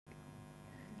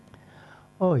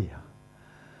Oh, yeah.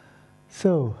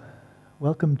 So,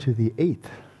 welcome to the eighth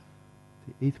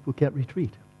Phuket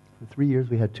retreat. For 3 years,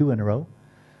 we had 2 in a row.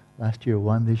 Last year,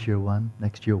 1, this year, 1,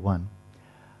 next year, 1.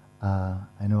 I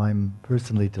know I'm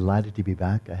personally delighted to be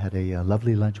back. I had a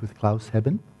lovely lunch with Klaus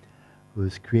Hebben,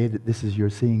 who's created,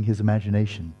 you're seeing his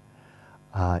imagination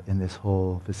in this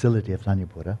whole facility of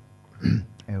Thanyapura.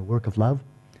 A work of love.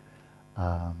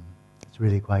 It's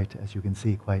really quite, as you can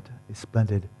see, quite a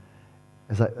splendid,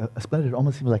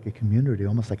 almost seems like a community,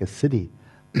 almost like a city.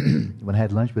 When I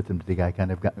had lunch with him, the guy kind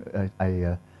of got,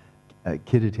 I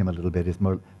kidded him a little bit. He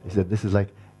said, this is like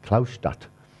Klausstadt,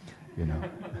 you know.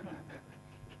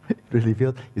 It really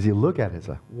feels, as you look at it, it's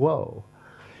like, whoa.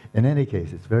 In any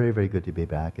case, it's very, very good to be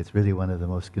back. It's really one of the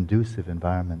most conducive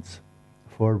environments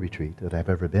for a retreat that I've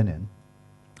ever been in,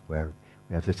 where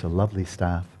we have such a lovely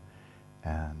staff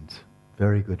and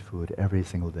very good food every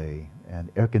single day,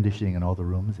 and air conditioning in all the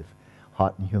rooms. If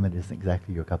hot and humid isn't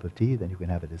exactly your cup of tea, then you can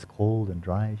have it as cold and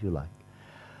dry as you like.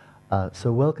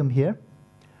 So welcome here.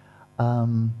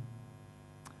 I'm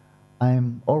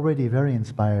already very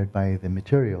inspired by the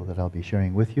material that I'll be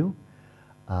sharing with you.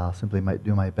 I'll simply might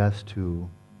do my best to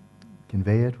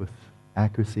convey it with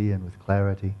accuracy and with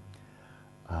clarity.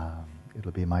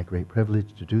 It'll be my great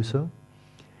privilege to do so.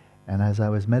 And as I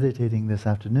was meditating this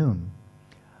afternoon,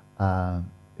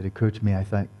 it occurred to me I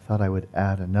thought I would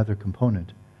add another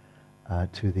component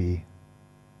to the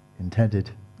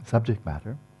intended subject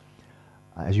matter.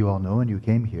 As you all know, and you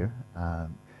came here,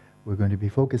 we're going to be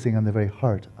focusing on the very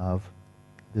heart of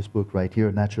this book right here,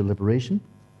 Natural Liberation,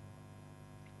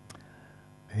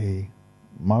 a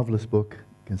marvelous book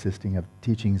consisting of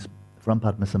teachings from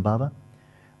Padmasambhava,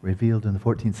 revealed in the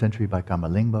 14th century by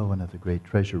Kamalingpa, one of the great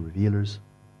treasure revealers.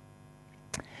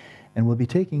 And we'll be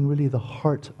taking really the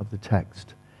heart of the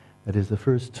text. That is, the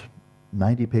first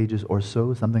 90 pages or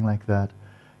so, something like that,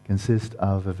 consist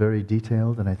of a very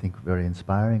detailed and I think very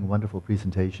inspiring, wonderful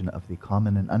presentation of the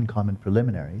common and uncommon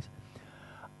preliminaries.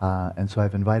 And so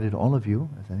I've invited all of you,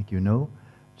 as I think you know,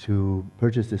 to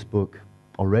purchase this book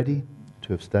already,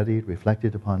 to have studied,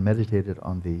 reflected upon, meditated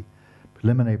on the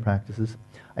preliminary practices.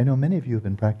 I know many of you have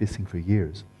been practicing for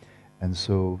years, and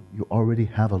so you already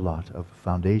have a lot of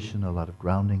foundation, a lot of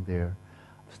grounding there,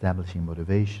 establishing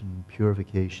motivation,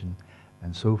 purification,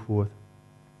 and so forth.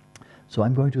 So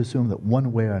I'm going to assume that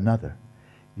one way or another,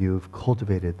 you've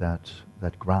cultivated that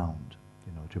ground,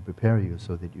 you know, to prepare you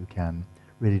so that you can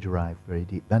really derive very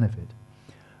deep benefit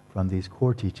from these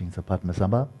core teachings of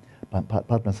Padmasambhava.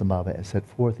 Padmasambhava is set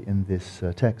forth in this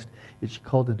text. It's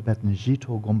called in Tibetan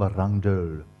Jito Gomba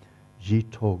Rangdul.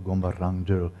 Jito Gomba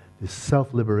Rangdul. This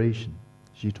self-liberation,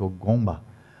 Jito Gomba,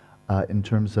 in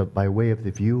terms of, by way of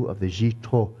the view of the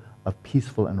Jito of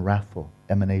peaceful and wrathful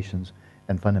emanations,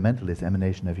 and fundamentally it's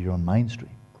emanation of your own mind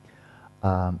stream.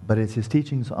 But it's his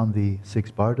teachings on the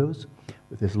 6 bardos,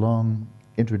 with this long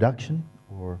introduction,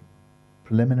 or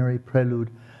preliminary prelude.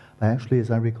 Actually,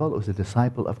 as I recall, it was a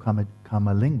disciple of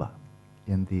Kamalingpa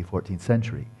in the 14th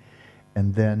century.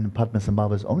 And then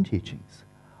Padmasambhava's own teachings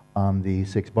on the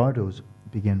 6 bardos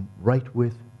begin right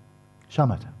with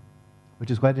shamatha,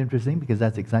 which is quite interesting because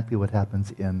that's exactly what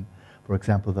happens in, for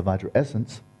example, the Vajra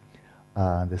Essence,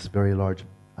 this very large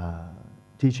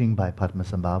teaching by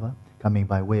Padmasambhava, coming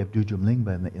by way of Dujum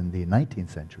Lingpa in the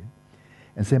 19th century.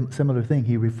 And similar thing,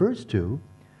 he refers to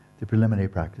the preliminary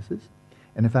practices,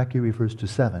 and in fact he refers to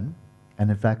 7, and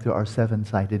in fact there are 7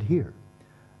 cited here.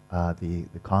 The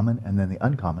common and then the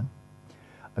uncommon.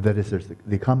 That is, there's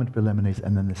the common preliminaries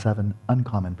and then the 7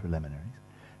 uncommon preliminaries.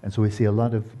 And so we see a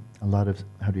lot of how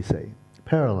do you say,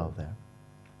 parallel there.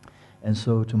 And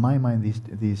so to my mind,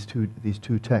 these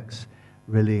two texts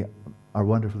really are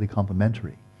wonderfully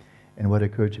complementary. And what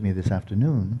occurred to me this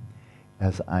afternoon,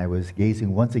 as I was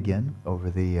gazing once again over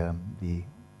the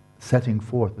setting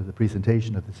forth of the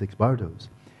presentation of the 6 bardos,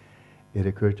 it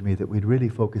occurred to me that we'd really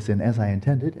focus in, as I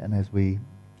intended and as we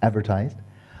advertised,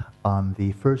 on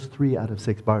the first 3 out of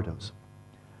 6 bardos.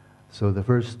 So the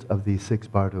first of the 6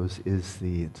 bardos is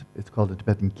it's called the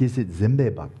Tibetan Kisit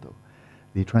Zimbe Bardo,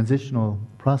 the transitional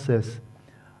process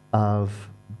of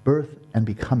birth and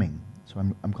becoming. So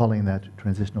I'm calling that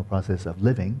transitional process of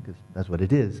living, because that's what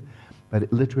it is, but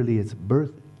literally it's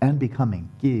birth and becoming,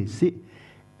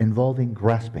 involving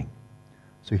grasping.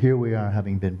 So here we are,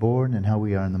 having been born, and how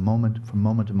we are in the moment, from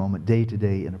moment to moment, day to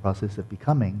day, in a process of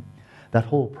becoming. That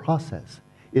whole process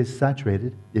is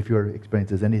saturated, if your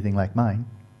experience is anything like mine,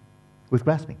 with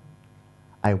grasping.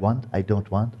 I want, I don't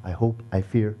want, I hope, I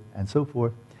fear, and so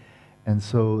forth. And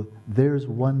so there's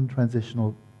one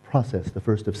transitional process, the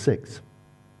first of 6.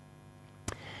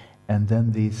 And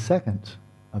then the second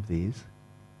of these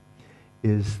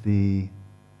is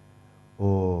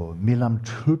or Milam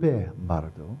Trube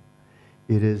Bardo.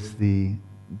 It is the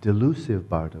delusive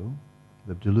bardo,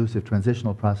 the delusive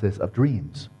transitional process of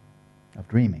dreams, of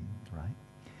dreaming,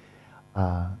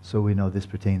 right? So we know this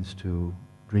pertains to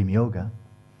dream yoga.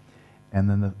 And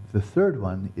then the third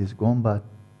one is Gomba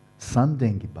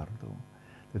Sandengi Bardo,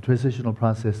 the transitional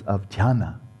process of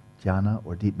dhyana, dhyana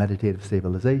or deep meditative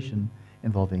stabilization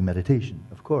involving meditation,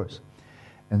 of course.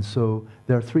 And so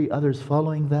there are 3 others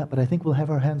following that, but I think we'll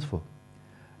have our hands full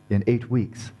in 8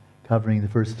 weeks, covering the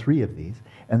first 3 of these.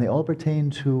 And they all pertain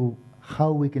to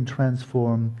how we can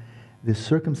transform the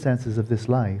circumstances of this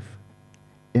life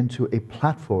into a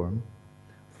platform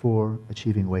for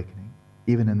achieving awakening,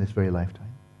 even in this very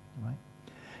lifetime, right?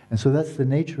 And so that's the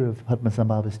nature of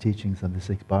Padmasambhava's teachings on the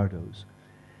 6 bardos.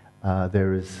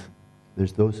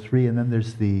 There's those 3, and then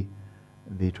there's the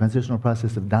transitional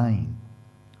process of dying,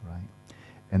 right?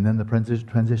 And then the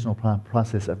transitional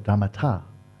process of dharmata,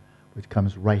 which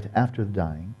comes right after the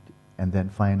dying. And then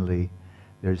finally,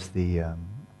 there's the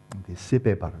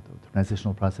sipe bardo, the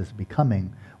transitional process of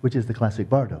becoming, which is the classic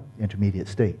bardo, intermediate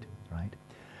state, right?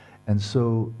 And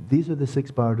so these are the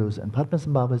 6 bardos, and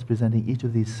Padmasambhava is presenting each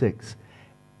of these 6,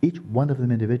 each one of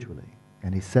them individually.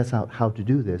 And he sets out how to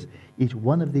do this, each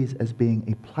one of these as being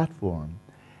a platform,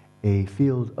 a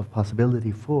field of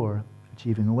possibility for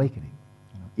achieving awakening.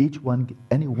 You know, each one,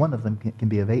 any one of them can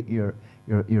be your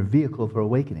vehicle for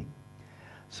awakening.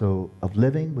 So of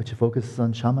living, which focuses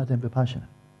on shamatha and vipassana,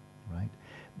 right?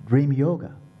 Dream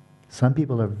yoga. Some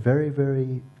people are very,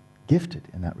 very gifted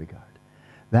in that regard.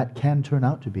 That can turn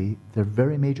out to be their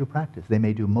very major practice. They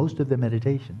may do most of their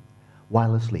meditation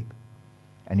while asleep.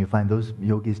 And you find those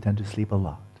yogis tend to sleep a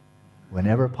lot.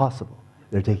 Whenever possible.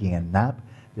 They're taking a nap.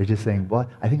 They're just saying, "Well,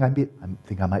 I think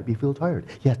I might be feel tired."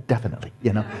 Yes, definitely,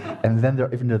 you know. And then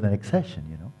they're even to the next session,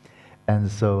 you know. And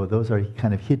so those are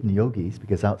kind of hidden yogis,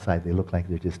 because outside they look like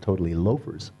they're just totally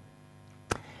loafers.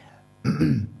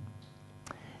 And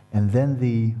then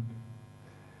the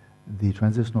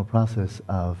transitional process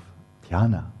of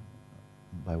dhyana,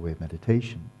 by way of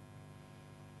meditation,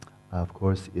 of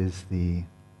course, is the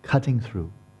cutting through.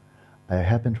 I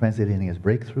have been translating as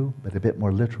breakthrough, but a bit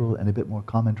more literal and a bit more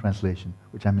common translation,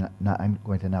 which I'm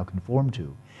going to now conform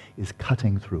to, is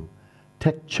cutting through.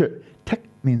 Tek chut. Tek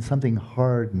means something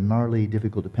hard, gnarly,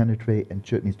 difficult to penetrate, and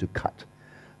chut means to cut.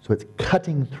 So it's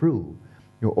cutting through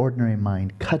your ordinary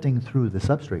mind, cutting through the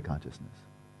substrate consciousness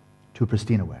to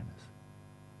pristine awareness.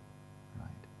 Right?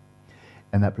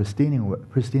 And that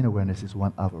pristine awareness is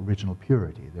one of original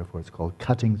purity. Therefore, it's called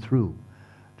cutting through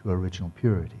to original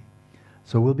purity.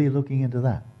 So we'll be looking into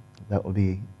that. That will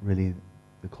be really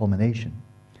the culmination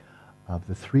of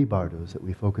the 3 bardos that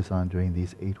we focus on during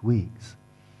these 8 weeks.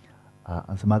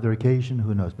 On some other occasion,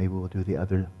 who knows, maybe we'll do the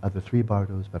other 3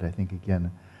 bardos, but I think,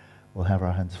 again, we'll have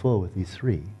our hands full with these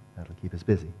 3. That'll keep us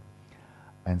busy.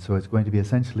 And so it's going to be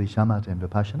essentially shamatha and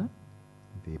vipassana,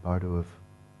 the bardo of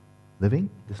living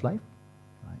this life,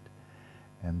 right?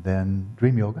 And then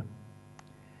dream yoga,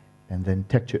 and then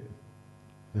tek chut,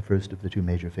 the first of the 2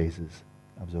 major phases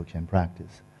of Dzogchen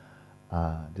practice,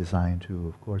 designed to,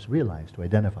 of course, realize, to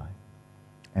identify,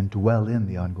 and dwell in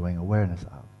the ongoing awareness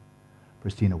of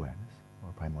pristine awareness,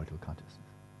 or primordial consciousness.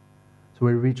 So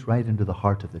we reach right into the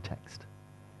heart of the text,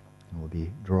 and we'll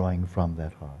be drawing from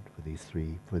that heart for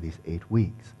these 8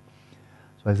 weeks.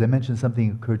 So as I mentioned, something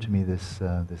occurred to me this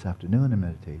afternoon in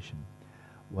meditation,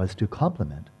 was to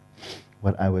complement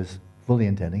what I was fully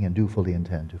intending, and do fully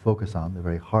intend, to focus on the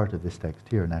very heart of this text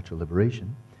here, natural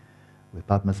liberation, with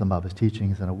Padmasambhava's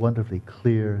teachings and a wonderfully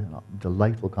clear and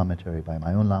delightful commentary by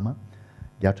my own Lama,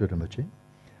 Gyatso Rinpoche.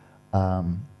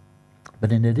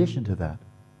 But in addition to that,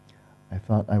 I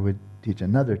thought I would teach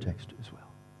another text as well.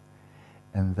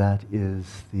 And that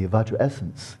is the Vajra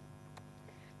Essence.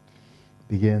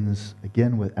 Begins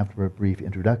again with, after a brief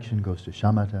introduction, goes to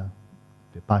shamatha,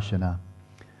 vipassana,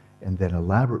 and then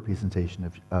elaborate presentation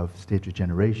of stage of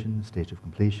generation, stage of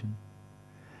completion.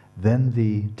 Then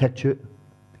the tek chut,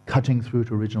 cutting through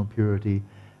to original purity,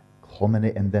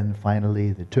 culminate, and then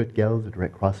finally the tut gel, the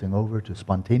direct crossing over to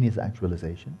spontaneous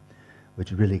actualization,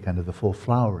 which is really kind of the full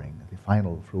flowering, the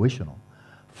final fruitional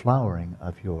flowering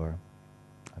of your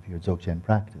Dzogchen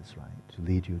practice, right, to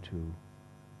lead you to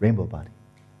rainbow body,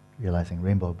 realizing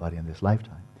rainbow body in this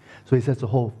lifetime. So he sets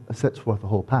forth the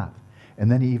whole path. And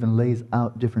then he even lays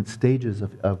out different stages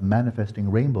of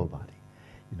manifesting rainbow body,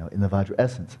 you know, in the Vajra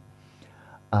Essence.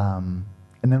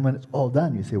 And then when it's all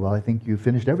done, you say, well, I think you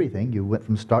finished everything. You went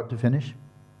from start to finish,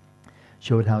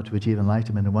 showed how to achieve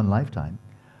enlightenment in one lifetime.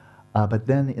 But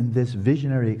then in this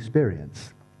visionary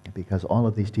experience, because all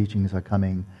of these teachings are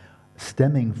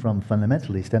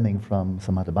fundamentally stemming from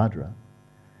Samattabhadra,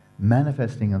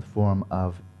 manifesting in the form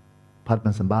of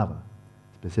Padmasambhava,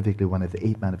 specifically one of the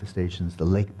 8 manifestations, the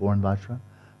lake-born Vajra,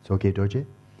 Soke Dorje,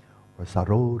 or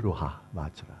Saroruha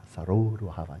Vajra,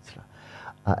 Saroruha Vajra.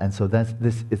 And so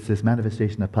it's this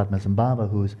manifestation of Padmasambhava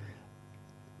who's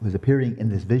appearing in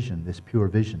this vision, this pure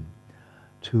vision,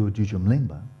 to Jujum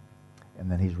Lingpa,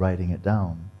 and then he's writing it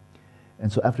down.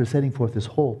 And so after setting forth this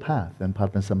whole path, then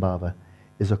Padmasambhava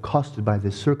is accosted by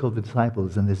this circle of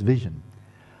disciples in this vision.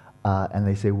 And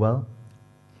they say, well,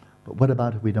 but what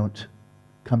about if we don't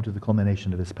come to the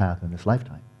culmination of this path in this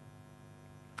lifetime?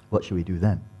 What should we do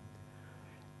then?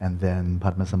 And then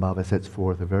Padmasambhava sets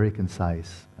forth a very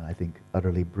concise, and I think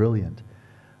utterly brilliant,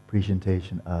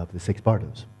 presentation of the 6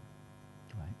 bardos,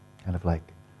 right? Kind of like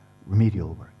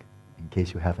remedial work. In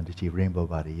case you haven't achieved rainbow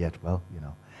body yet, well,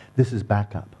 this is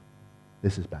backup.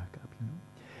 This is backup,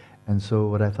 And so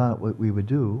what I thought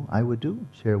I would do,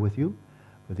 share with you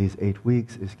for these 8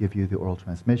 weeks, is give you the oral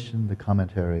transmission, the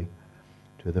commentary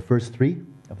to the first 3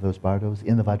 of those bardos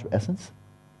in the Vajra essence.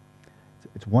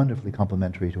 It's wonderfully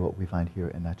complementary to what we find here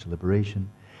in Natural Liberation.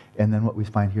 And then what we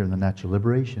find here in the Natural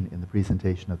Liberation in the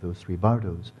presentation of those 3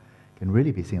 bardos can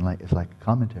really be seen as like a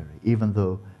commentary, even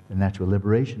though the Natural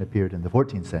Liberation appeared in the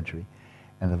 14th century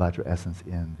and the Vajra essence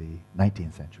in the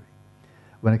 19th century.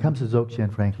 When it comes to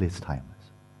Dzogchen, frankly, it's timeless.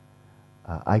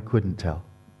 I couldn't tell.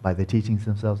 By the teachings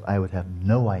themselves, I would have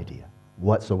no idea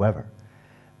whatsoever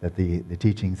that the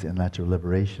teachings in Natural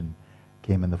Liberation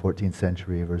came in the 14th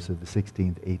century versus the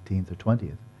 16th, 18th, or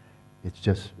 20th.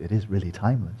 It is really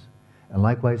timeless. And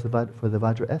likewise for the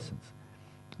Vajra essence.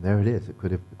 There it is. It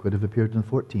could have appeared in the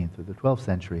 14th or the 12th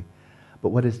century. But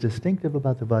what is distinctive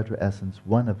about the Vajra essence,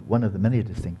 one of the many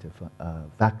distinctive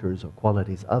factors or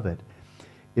qualities of it,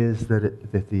 is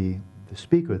that the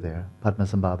speaker there,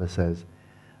 Padmasambhava, says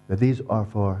that these are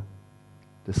for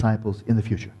disciples in the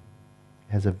future.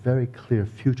 It has a very clear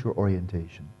future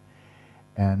orientation.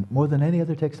 And more than any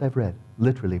other text I've read,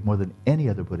 literally more than any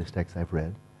other Buddhist text I've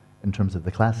read, in terms of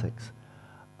the classics,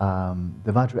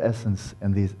 the Vajra essence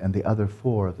and the other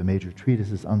 4 of the major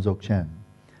treatises on Dzogchen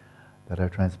that are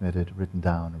transmitted, written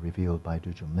down, and revealed by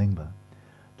Jujum Lingpa,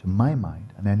 to my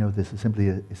mind, and I know this is simply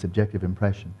a subjective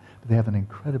impression, but they have an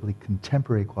incredibly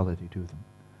contemporary quality to them.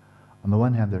 On the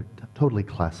one hand, they're totally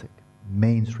classic,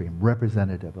 mainstream,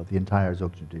 representative of the entire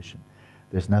Dzogchen tradition.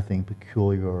 There's nothing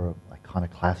peculiar or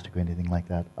iconoclastic or anything like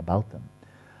that about them.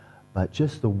 But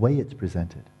just the way it's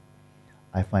presented,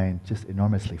 I find just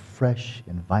enormously fresh,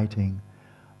 inviting,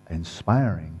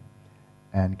 inspiring,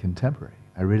 and contemporary.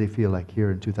 I really feel like here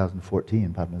in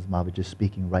 2014, Padmasambhava just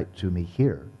speaking right to me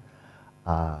here.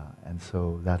 And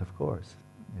so that, of course,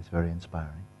 is very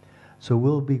inspiring. So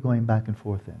we'll be going back and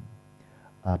forth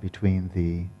then between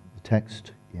the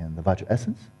text in the Vajra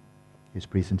essence, his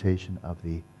presentation of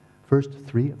the first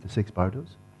 3 of the 6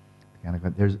 bardos.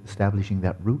 There's establishing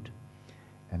that route.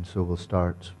 And so we'll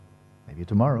start maybe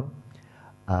tomorrow,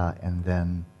 and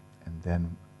then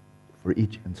for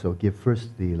each, and so give first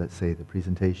let's say, the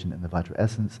presentation in the Vajra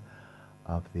essence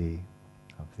of the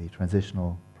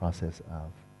transitional process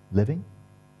of living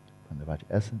from the Vajra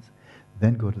essence,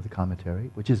 then go to the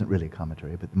commentary, which isn't really a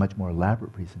commentary, but the much more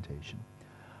elaborate presentation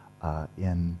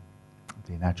in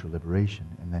the Natural Liberation,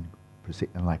 and then proceed,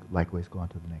 and likewise go on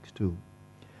to the next 2.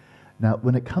 Now,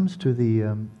 when it comes to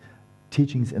the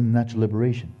teachings in Natural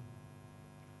Liberation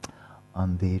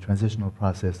on the transitional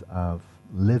process of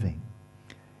living,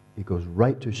 it goes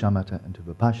right to shamatha and to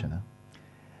vipassana.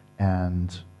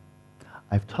 And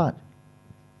I've taught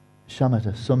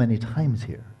shamatha so many times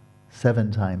here,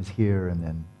 7 times here, and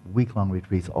then week-long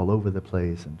retreats all over the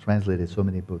place, and translated so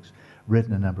many books,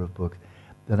 written a number of books,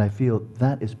 that I feel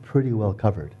that is pretty well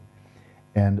covered.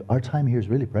 And our time here is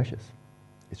really precious.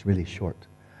 It's really short.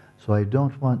 So I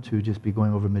don't want to just be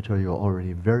going over material you're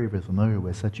already very, very familiar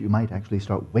with, such you might actually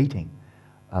start waiting.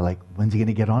 Like, when's he going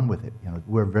to get on with it?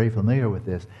 We're very familiar with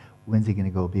this. When's he going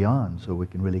to go beyond, so we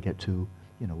can really get to,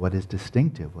 what is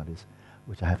distinctive,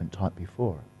 which I haven't taught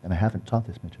before. And I haven't taught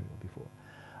this material before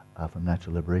from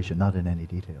Natural Liberation, not in any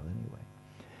detail anyway.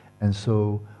 And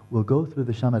so we'll go through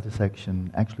the shamatha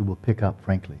section. Actually, we'll pick up,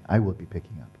 frankly, I will be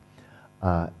picking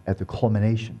up at the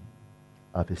culmination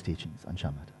of his teachings on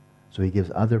shamatha. So he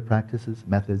gives other practices,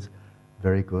 methods,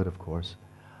 very good, of course,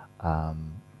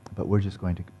 but we're just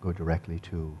going to go directly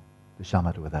to the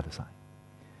shamatha without a sign.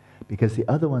 Because the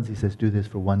other ones, he says, do this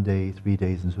for 1 day, 3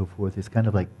 days, and so forth. It's kind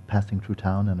of like passing through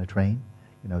town on a train,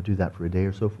 do that for a day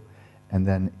or so. And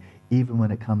then even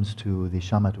when it comes to the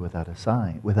shamatha without a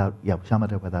sign,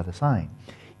 shamatha without a sign,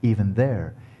 even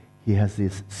there, he has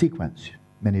this sequence.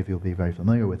 Many of you will be very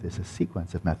familiar with this, a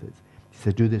sequence of methods. He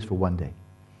says, do this for 1 day.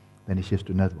 Then he shifts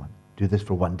to another one. Do this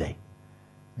for 1 day.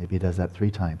 Maybe he does that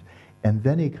 3 times. And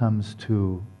then he comes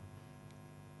to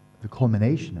the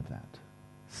culmination of that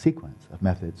sequence of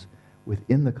methods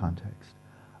within the context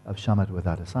of shamatha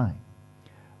without a sign,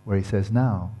 where he says,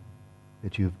 now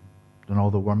that you've done all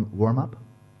the warm-up,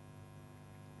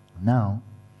 now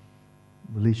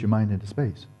release your mind into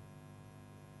space.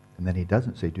 And then he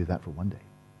doesn't say do that for 1 day.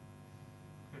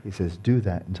 He says do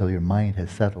that until your mind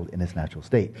has settled in its natural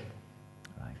state.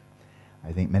 Right?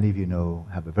 I think many of you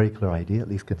have a very clear idea, at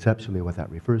least conceptually, what that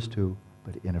refers to,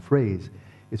 but in a phrase,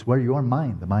 it's where your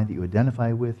mind, the mind that you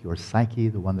identify with, your psyche,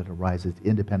 the one that arises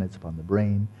independence upon the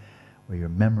brain, where your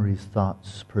memories,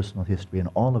 thoughts, personal history, and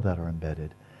all of that are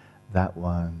embedded, that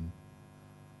one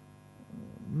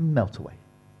melts away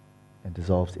and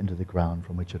dissolves into the ground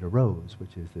from which it arose,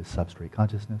 which is this substrate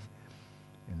consciousness,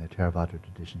 in the Theravada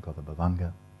tradition called the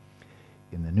Bhavanga.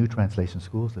 In the new translation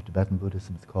schools of Tibetan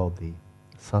Buddhism, it's called the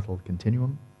subtle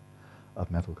continuum of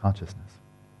mental consciousness.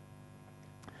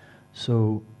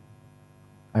 So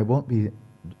I won't be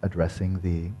addressing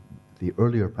the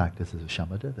earlier practices of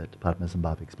shamatha that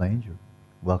Padmasambhava explains. You're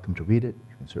welcome to read it.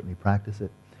 You can certainly practice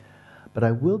it. But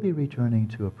I will be returning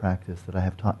to a practice that I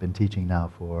have been teaching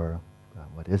now for,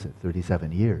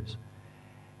 37 years.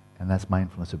 And that's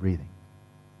mindfulness of breathing.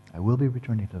 I will be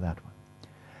returning to that one.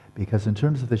 Because in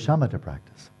terms of the shamatha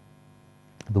practice,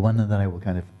 the one that I will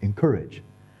kind of encourage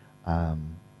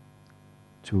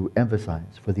to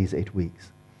emphasize for these 8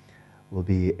 weeks will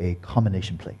be a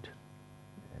combination plate.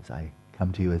 As I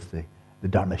come to you as the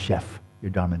Dharma chef,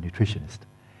 your Dharma nutritionist,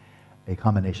 a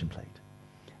combination plate.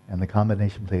 And the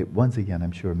combination plate, once again,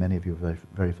 I'm sure many of you are very,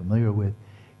 very familiar with.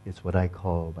 It's what I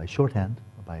call, by shorthand,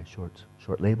 or by a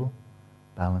short label,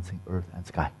 balancing earth and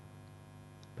sky.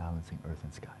 Balancing earth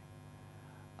and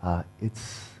sky.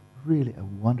 It's really a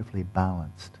wonderfully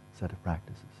balanced set of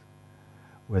practices,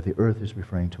 where the earth is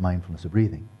referring to mindfulness of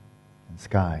breathing, and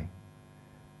sky,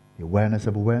 the awareness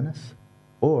of awareness,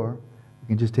 or you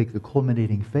can just take the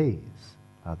culminating phase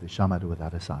of the shamatha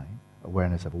without a sign,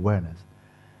 awareness of awareness,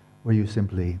 where you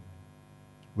simply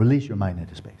release your mind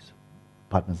into space.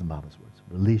 Padmasambhava's words,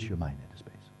 release your mind into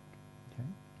space. Okay?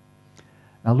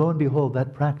 Now lo and behold,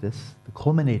 that practice, the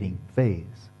culminating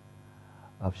phase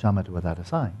of shamatha without a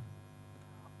sign,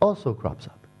 also crops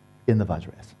up in the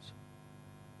Vajra essence.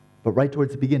 But right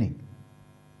towards the beginning,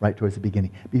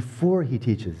 before he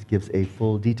gives a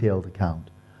full detailed account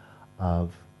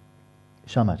of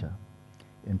shamatha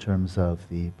in terms of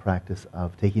the practice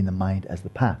of taking the mind as the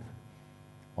path,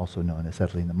 also known as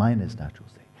settling the mind in its natural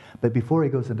state. But before he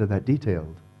goes into that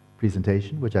detailed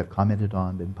presentation, which I've commented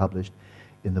on and published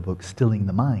in the book Stilling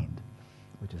the Mind,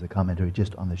 which is a commentary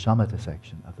just on the shamatha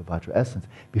section of the Vajra essence,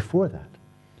 before that,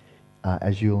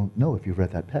 as you'll know if you've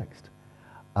read that text,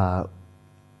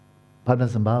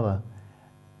 Padmasambhava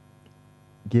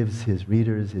gives his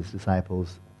readers, his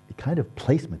disciples, a kind of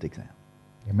placement exam.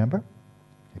 You remember?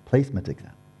 A placement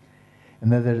exam.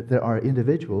 And then there are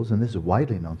individuals, and this is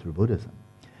widely known through Buddhism,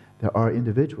 there are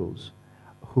individuals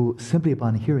who, simply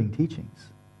upon hearing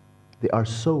teachings, they are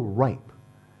so ripe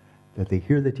that they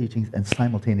hear the teachings and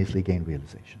simultaneously gain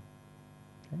realization.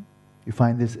 Okay? You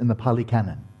find this in the Pali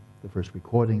Canon, the first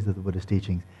recordings of the Buddhist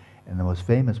teachings, and the most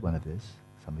famous one of this,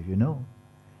 some of you know,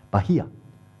 Bahiya.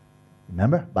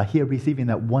 Remember? Bahiya receiving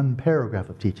that one paragraph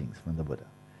of teachings from the Buddha.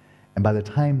 And by the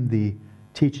time the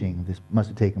teaching, this must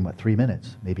have taken, 3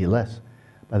 minutes, maybe less.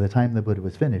 By the time the Buddha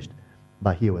was finished,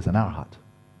 Bahiya was an arhat.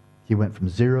 He went from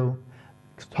zero,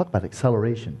 talk about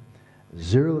acceleration,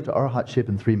 0 to arhatship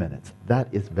in 3 minutes. That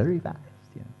is very fast.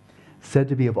 You know. Said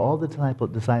to be, of all the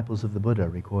disciples of the Buddha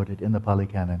recorded in the Pali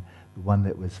Canon, the one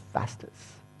that was fastest.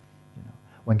 You know.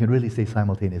 One can really say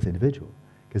simultaneous individual,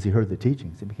 because he heard the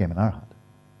teachings, he became an arhat.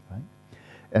 Right?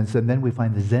 And so then we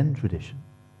find the Zen tradition.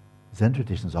 Zen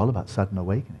tradition is all about sudden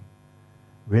awakening.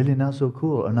 Really not so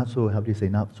cool, or not so,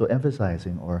 not so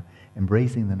emphasizing or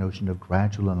embracing the notion of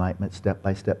gradual enlightenment, step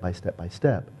by step by step by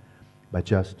step, but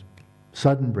just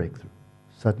sudden breakthrough,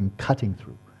 sudden cutting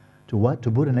through. To what?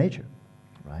 To Buddha nature,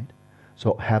 right?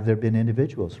 So have there been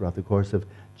individuals throughout the course of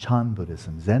Chan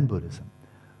Buddhism, Zen Buddhism,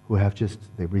 who have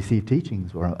they've received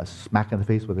teachings, or a smack in the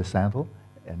face with a sandal,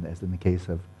 and as in the case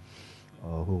of,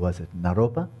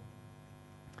 Naropa,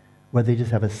 where they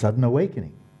just have a sudden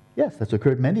awakening. Yes, that's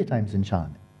occurred many times in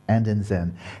Chan, and in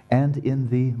Zen, and in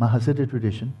the Mahasiddha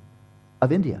tradition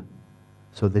of India.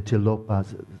 So the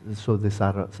Tilopas,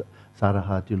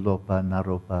 Saraha, Tilopa,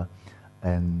 Naropa,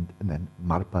 and then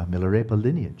Marpa, Milarepa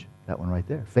lineage, that one right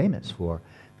there, famous for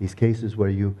these cases where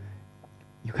you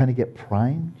kind of get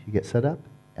primed, you get set up,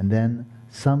 and then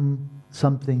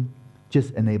something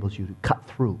just enables you to cut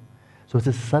through. So it's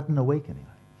a sudden awakening.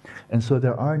 And so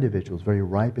there are individuals, very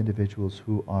ripe individuals,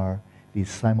 who are these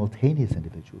simultaneous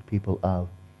individuals, people of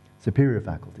superior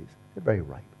faculties. They're very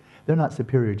ripe. They're not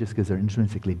superior just because they're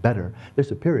intrinsically better. They're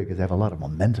superior because they have a lot of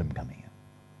momentum coming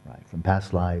in, right, from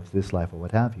past lives, this life, or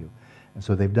what have you. And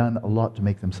so they've done a lot to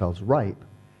make themselves ripe,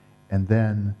 and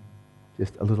then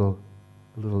just a little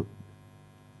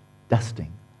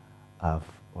dusting of,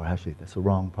 or actually that's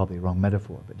probably a wrong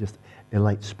metaphor, but just a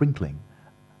light sprinkling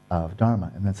of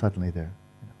Dharma, and then suddenly they're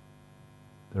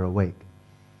awake.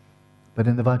 But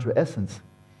in the Vajra essence,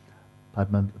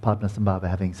 Padmasambhava,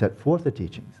 having set forth the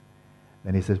teachings,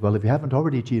 then he says, well, if you haven't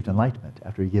already achieved enlightenment,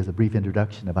 after he gives a brief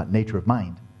introduction about nature of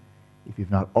mind, if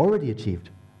you've not already achieved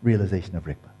realization of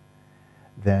Rigpa,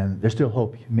 then there's still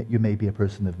hope. You may be a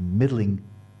person of middling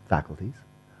faculties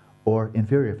or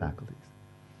inferior faculties.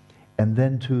 And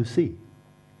then to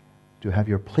have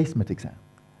your placement exam,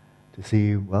 to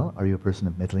see, well, are you a person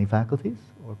of middling faculties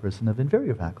or a person of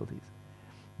inferior faculties?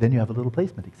 Then you have a little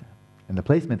placement exam. And the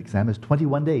placement exam is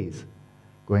 21 days,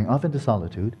 going off into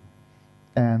solitude,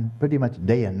 and pretty much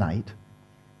day and night,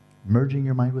 merging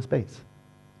your mind with space.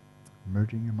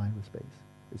 Merging your mind with space.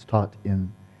 It's taught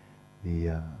in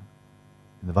the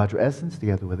Vajra essence,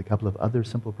 together with a couple of other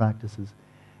simple practices.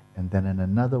 And then in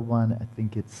another one, I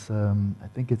think it's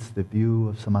the view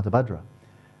of Samantabhadra.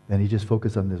 Then he just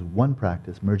focused on this one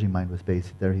practice, merging mind with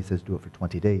space. There he says do it for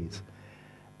 20 days.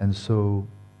 And so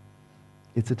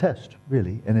it's a test,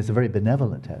 really, and it's a very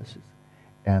benevolent test.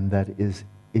 And that is,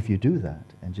 if you do that,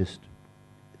 and just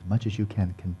as much as you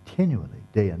can continually,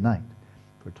 day and night,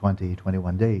 for 20,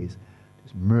 21 days,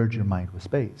 just merge your mind with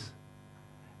space.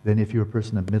 Then if you're a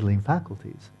person of middling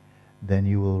faculties, then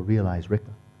you will realize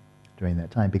Rigpa during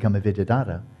that time, become a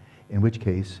Vidyadhara, in which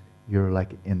case you're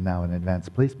like in now an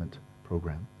advanced placement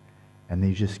program. And then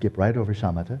you just skip right over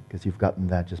Shamatha, because you've gotten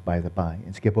that just by the by,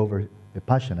 and skip over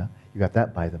Vipassana, you got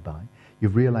that by the by.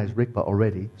 You've realized Rigpa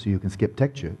already, so you can skip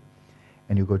Tekchu,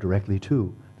 and you go directly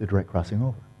to the direct crossing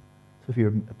over. So if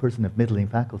you're a person of middling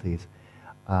faculties,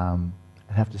 I'd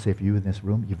have to say for you in this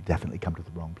room, you've definitely come to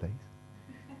the wrong place.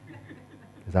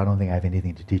 Because I don't think I have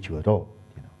anything to teach you at all.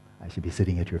 I should be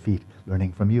sitting at your feet,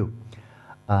 learning from you.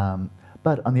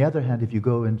 But on the other hand, if you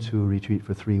go into retreat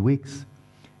for 3 weeks,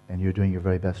 and you're doing your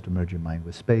very best to merge your mind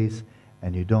with space,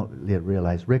 and you don't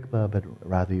realize Rigpa, but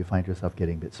rather you find yourself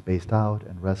getting a bit spaced out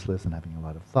and restless and having a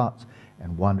lot of thoughts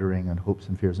and wandering and hopes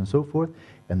and fears and so forth,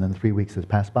 and then 3 weeks has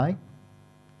passed by,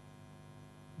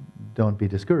 don't be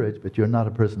discouraged, but you're not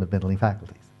a person of middling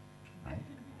faculties. Right?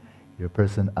 You're a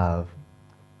person of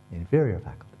inferior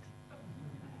faculties,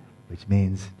 which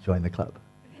means join the club.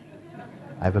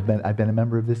 I've been a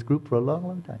member of this group for a long,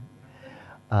 long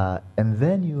time. And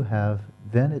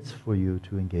then it's for you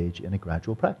to engage in a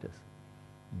gradual practice.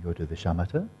 You go to the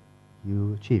shamatha,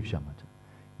 you achieve shamatha.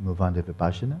 You move on to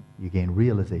vipassana, you gain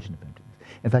realization of emptiness.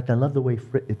 In fact, I love the way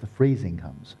the phrasing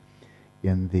comes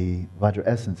in the Vajra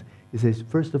essence. He says,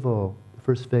 first of all, the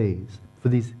first phase for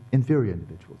these inferior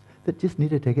individuals that just need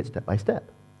to take it step by step.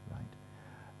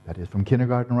 That is, from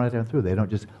kindergarten right down through. They don't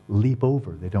just leap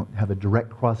over. They don't have a direct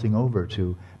crossing over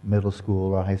to middle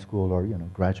school or high school or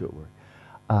graduate work.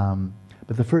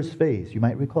 But the first phase, you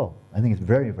might recall, I think it's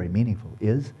very, very meaningful,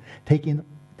 is taking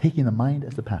the mind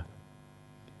as the path.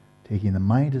 Taking the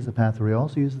mind as the path, where he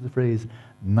also uses the phrase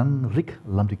nang rik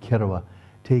lam kerawa,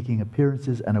 taking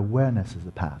appearances and awareness as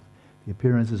the path. The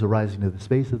appearances arising to the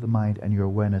space of the mind and your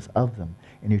awareness of them,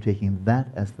 and you're taking that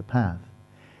as the path.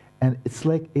 And it's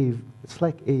like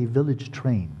a village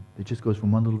train that just goes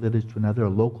from one little village to another, a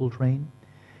local train,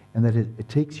 and that it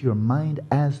takes your mind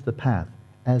as the path.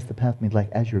 As the path means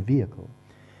like as your vehicle.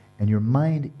 And your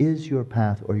mind is your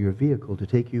path or your vehicle to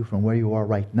take you from where you are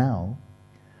right now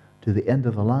to the end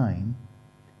of the line.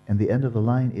 And the end of the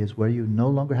line is where you no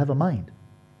longer have a mind,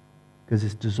 because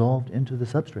it's dissolved into the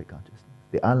substrate consciousness,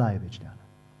 the alaya vijnana.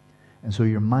 And so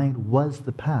your mind was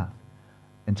the path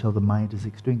until the mind is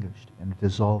extinguished and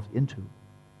dissolved into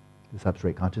the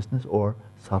substrate consciousness or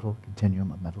subtle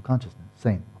continuum of mental consciousness.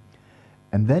 Same.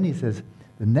 And then he says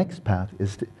the next path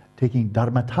is taking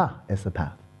dharmata as the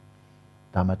path.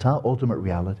 Dharmata, ultimate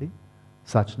reality,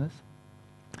 suchness,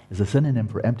 is a synonym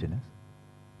for emptiness.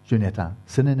 Shunyata,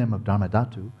 synonym of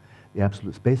dharmadhatu, the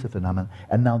absolute space of phenomena,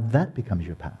 and now that becomes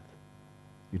your path.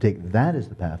 You take that as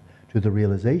the path to the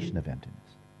realization of emptiness.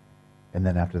 And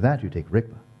then after that you take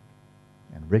Rigpa.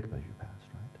 And Rigpa you pass,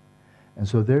 right? And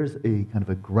so there's a kind of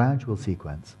a gradual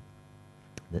sequence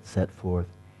that's set forth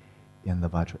in the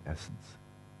Vajra essence,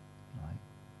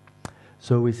 right?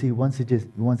 So we see once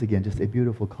again just a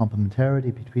beautiful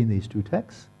complementarity between these two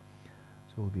texts.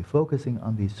 So we'll be focusing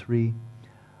on these three.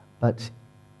 But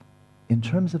in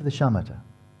terms of the shamatha,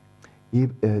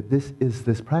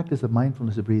 This practice of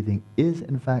mindfulness of breathing is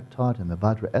in fact taught in the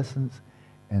Vajra Essence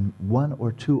and one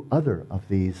or two other of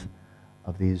these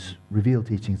revealed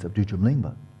teachings of Dudjom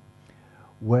Lingpa,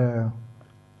 where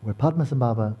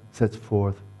Padmasambhava sets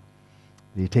forth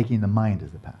the taking the mind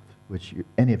as the path, which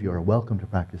any of you are welcome to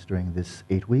practice during this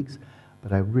 8 weeks,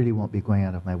 but I really won't be going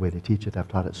out of my way to teach it. I've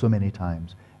taught it so many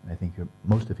times, and I think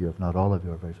most of you, if not all of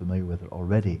you, are very familiar with it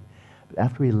already. But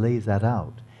after he lays that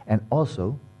out, and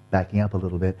also, backing up a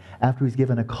little bit, after he's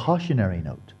given a cautionary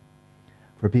note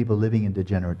for people living in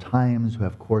degenerate times who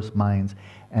have coarse minds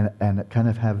and kind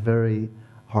of have very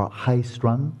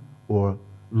high-strung or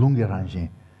lungiranji,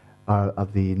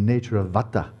 of the nature of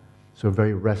vata, so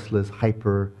very restless,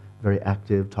 hyper, very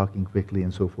active, talking quickly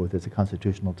and so forth. It's a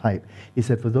constitutional type. He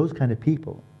said for those kind of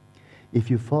people, if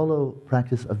you follow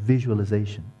practice of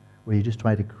visualization, where you just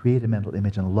try to create a mental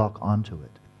image and lock onto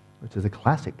it, which is a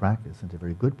classic practice and a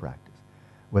very good practice,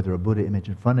 whether a Buddha image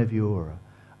in front of you or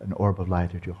an orb of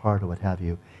light at your heart or what have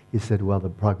you, he said, well, the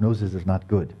prognosis is not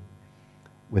good.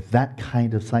 With that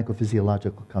kind of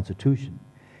psychophysiological constitution,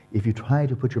 if you try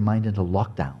to put your mind into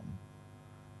lockdown,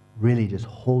 really just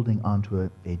holding onto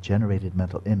a generated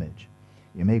mental image,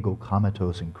 you may go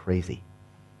comatose and crazy,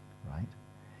 right?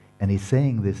 And he's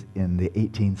saying this in the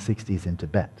 1860s in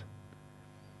Tibet.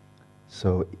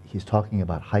 So he's talking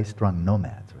about high-strung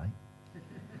nomads, right?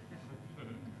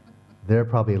 They're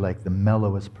probably like the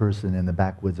mellowest person in the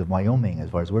backwoods of Wyoming as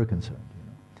far as we're concerned.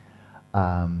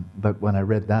 But when I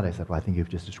read that, I said, well, I think you've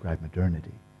just described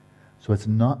modernity. So it's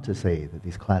not to say that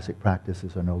these classic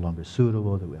practices are no longer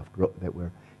suitable, that we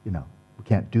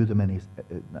can't do them any,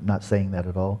 not saying that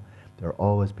at all. There are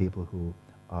always people who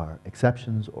are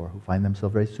exceptions or who find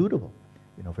themselves very suitable,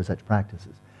 for such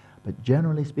practices. But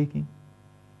generally speaking,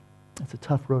 it's a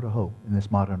tough road to hoe in this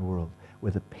modern world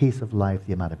with the pace of life,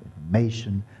 the amount of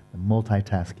information, the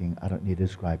multitasking. I don't need to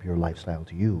describe your lifestyle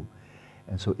to you.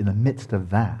 And so in the midst of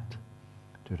that,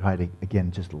 to try to,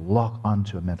 again, just lock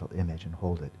onto a mental image and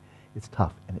hold it, it's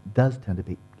tough. And it does tend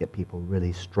to get people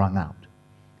really strung out.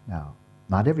 Now,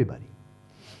 not everybody,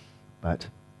 but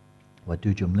what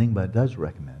Dudjom Lingpa does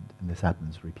recommend, and this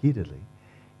happens repeatedly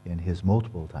in his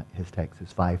texts,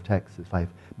 his 5 texts, his 5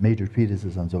 major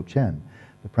treatises on Dzogchen,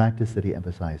 the practice that he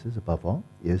emphasizes, above all,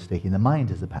 is taking the mind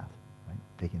as the path. Right?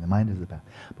 Taking the mind as the path.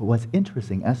 But what's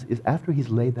interesting is after he's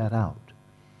laid that out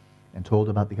and told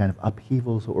about the kind of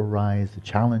upheavals that arise, the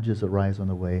challenges that arise on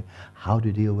the way, how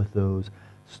to deal with those,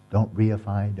 don't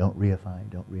reify, don't reify,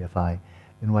 don't reify.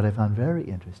 And what I found very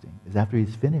interesting is after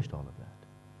he's finished all of that,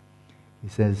 he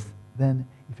says, then,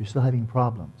 if you're still having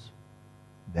problems,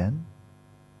 then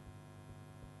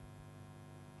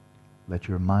let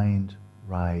your mind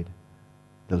ride,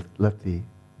 let the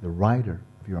rider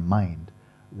of your mind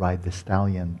ride the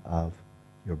stallion of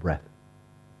your breath.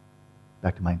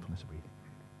 Back to mindfulness of breathing.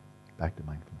 Back to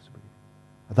mindfulness of breathing.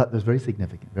 I thought that was very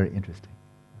significant, very interesting.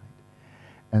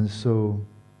 Right? And so,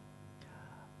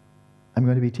 I'm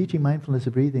going to be teaching mindfulness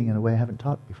of breathing in a way I haven't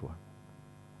taught before.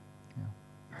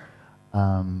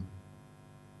 I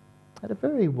had a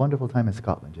very wonderful time in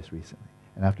Scotland just recently.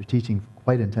 And after teaching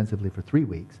quite intensively for 3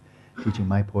 weeks, teaching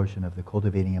my portion of the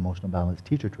Cultivating Emotional Balance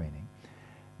teacher training,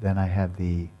 then I had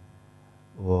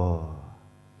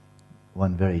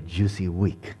one very juicy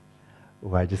week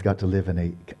where I just got to live in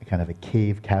a kind of a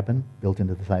cave cabin built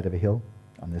into the side of a hill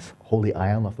on this holy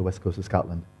isle off the west coast of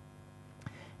Scotland.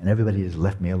 And everybody just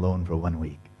left me alone for 1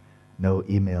 week. No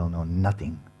email, no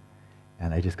nothing.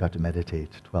 And I just got to meditate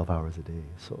 12 hours a day.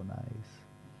 So nice.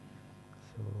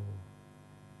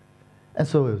 And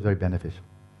so it was very beneficial.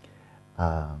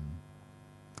 And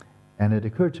it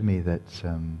occurred to me that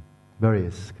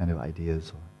various kind of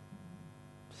ideas or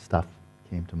stuff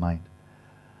came to mind.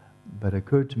 But it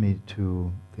occurred to me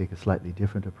to take a slightly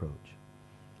different approach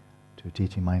to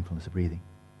teaching mindfulness of breathing.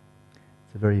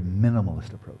 It's a very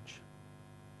minimalist approach.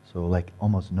 So like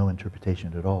almost no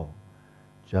interpretation at all.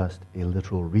 Just a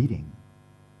literal reading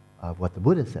of what the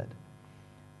Buddha said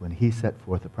when he set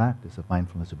forth the practice of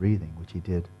mindfulness of breathing, which he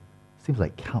did, seems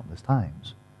like countless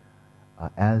times,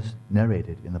 as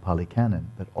narrated in the Pali Canon,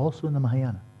 but also in the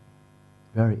Mahayana.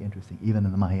 Very interesting, even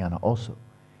in the Mahayana also.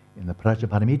 In the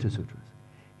Prajnaparamita Sutras,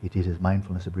 he teaches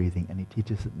mindfulness of breathing, and he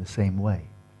teaches it in the same way,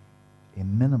 a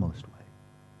minimalist way.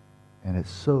 And it's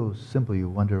so simple, you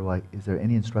wonder, why, is there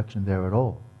any instruction there at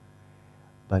all?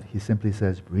 But he simply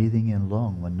says, breathing in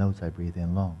long, one knows I breathe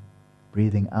in long.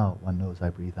 Breathing out, one knows I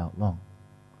breathe out long.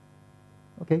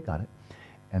 Okay, got it.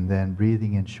 And then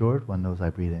breathing in short, one knows I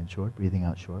breathe in short. Breathing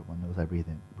out short, one knows I breathe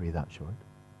out short.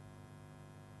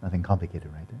 Nothing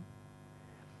complicated right there.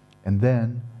 And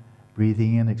then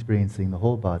breathing in, experiencing the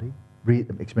whole body.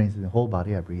 Experiencing the whole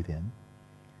body, I breathe in.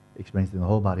 experiencing the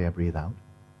whole body, I breathe out.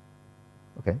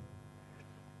 Okay.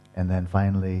 And then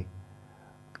finally,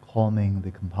 calming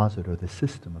the composite or the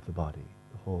system of the body,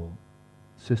 the whole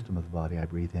system of the body, I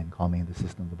breathe in. Calming the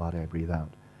system of the body, I breathe out.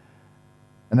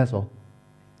 And that's all.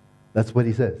 That's what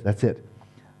he says. That's it.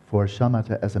 For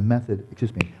shamatha as a method,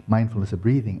 mindfulness of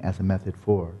breathing as a method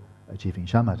for achieving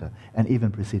shamatha, and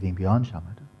even proceeding beyond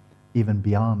shamatha, even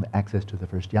beyond access to the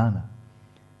first jhana,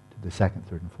 to the second,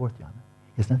 third, and fourth jhana.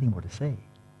 He has nothing more to say.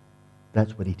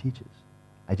 That's what he teaches.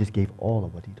 I just gave all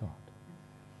of what he taught.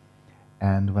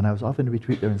 And when I was off in a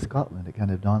retreat there in Scotland, it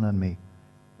kind of dawned on me,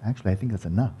 actually, I think that's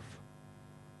enough.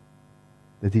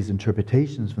 That these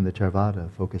interpretations from the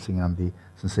Theravada, focusing on the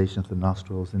sensation of the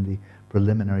nostrils and the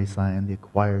preliminary sign, the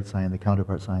acquired sign, the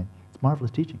counterpart sign, it's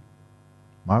marvelous teaching.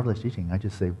 Marvelous teaching. I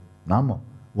just say, Namo,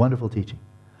 wonderful teaching.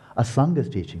 Asanga's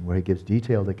teaching, where he gives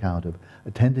detailed account of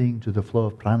attending to the flow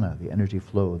of prana, the energy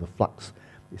flow, the flux,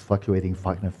 these fluctuating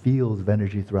fields of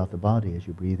energy throughout the body as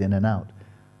you breathe in and out.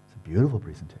 It's a beautiful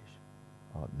presentation.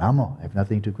 Oh, Namo, I have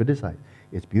nothing to criticize.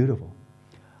 It's beautiful.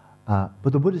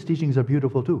 But the Buddhist teachings are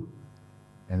beautiful too.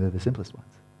 And they're the simplest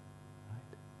ones,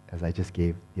 right? As I just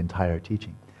gave the entire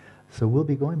teaching. So we'll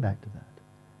be going back to that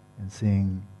and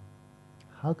seeing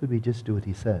how could we just do what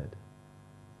he said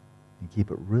and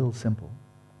keep it real simple.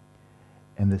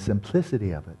 And the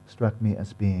simplicity of it struck me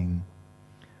as being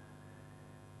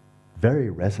very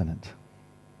resonant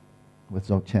with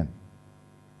Dzogchen.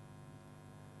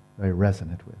 Very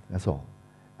resonant with, that's all.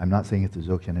 I'm not saying it's a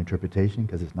Dzogchen interpretation,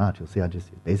 because it's not. You'll see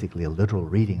it's basically a literal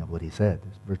reading of what he said.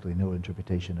 There's virtually no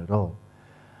interpretation at all.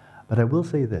 But I will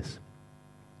say this,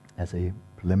 as a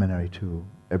preliminary to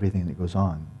everything that goes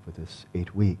on for this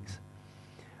 8 weeks.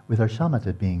 With our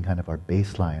shamatha being kind of our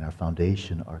baseline, our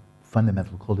foundation, our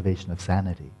fundamental cultivation of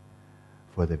sanity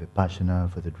for the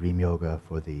vipassana, for the dream yoga,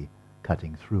 for the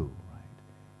cutting through, right?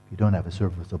 If you don't have a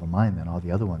service of a mind, then all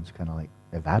the other ones kind of like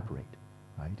evaporate,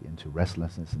 right, into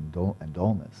restlessness and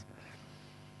dullness.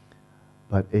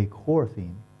 But a core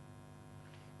theme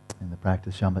in the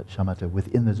practice shamatha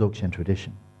within the Dzogchen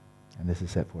tradition, and this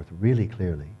is set forth really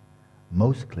clearly,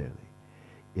 most clearly,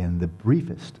 in the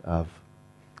briefest of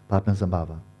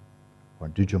Padmasambhava, or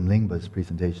Dudjom Lingpa's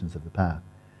presentations of the path,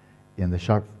 in the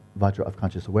sharp Vajra of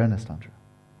Conscious Awareness Tantra.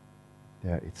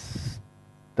 There, it's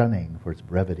stunning for its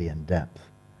brevity and depth.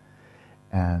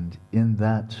 And in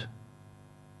that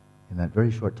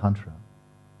very short tantra,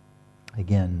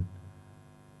 again,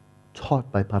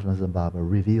 taught by Padmasambhava,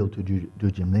 revealed to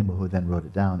Dudjom Lingpa, who then wrote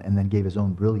it down, and then gave his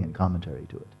own brilliant commentary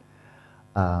to it.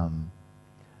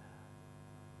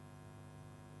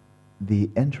 The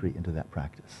entry into that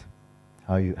practice,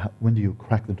 when do you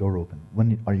crack the door open?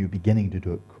 When are you beginning to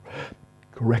do it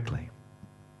correctly?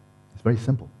 It's very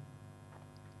simple.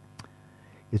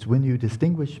 It's when you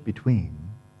distinguish between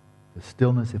the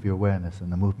stillness of your awareness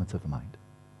and the movements of the mind.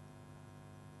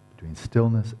 Between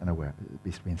stillness and awareness,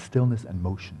 between stillness and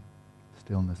motion,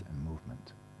 stillness and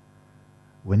movement.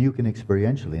 When you can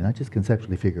experientially, not just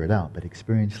conceptually figure it out, but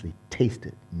experientially taste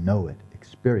it, know it,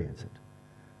 experience it.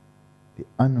 The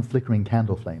unflickering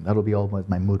candle flame, that'll be always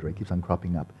my mudra, it keeps on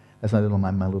cropping up. That's my little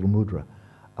mudra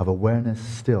of awareness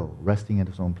still, resting in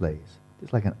its own place.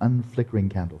 Just like an unflickering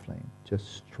candle flame,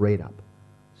 just straight up,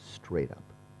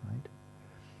 right?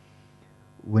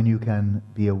 When you can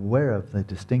be aware of the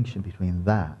distinction between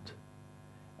that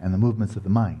and the movements of the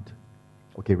mind,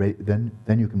 okay, right, then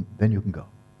you can go.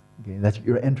 Okay, that's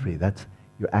your entry, that's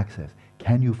your access.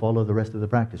 Can you follow the rest of the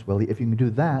practice? Well, if you can do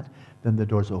that, then the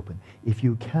door's open. If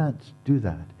you can't do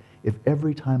that, if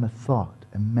every time a thought,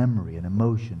 a memory, an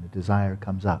emotion, a desire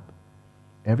comes up,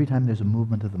 every time there's a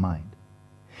movement of the mind,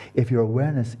 if your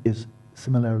awareness is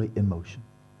similarly in motion,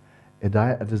 a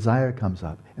desire comes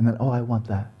up, and then, oh, I want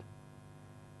that.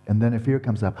 And then a fear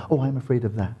comes up, oh, I'm afraid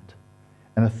of that.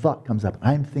 And a thought comes up,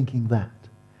 I'm thinking that.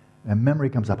 And a memory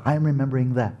comes up, I'm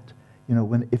remembering that. You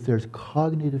know, if there's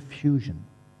cognitive fusion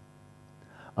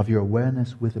of your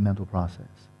awareness with the mental process,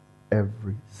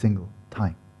 every single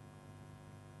time,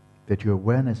 that your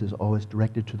awareness is always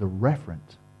directed to the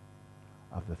referent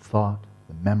of the thought,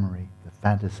 the memory, the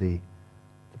fantasy,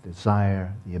 the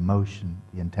desire, the emotion,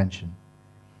 the intention.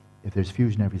 If there's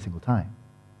fusion every single time,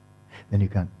 then you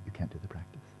can't do the practice.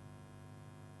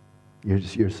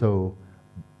 You're so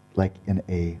like in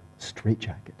a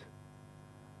straitjacket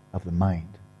of the mind.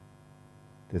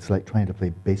 It's like trying to play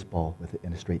baseball with it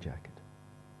in a straitjacket,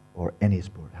 or any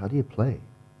sport. How do you play?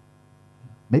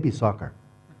 Maybe soccer.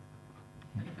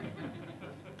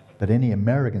 But any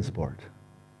American sport,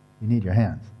 you need your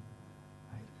hands.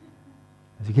 Right?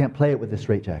 Because you can't play it with a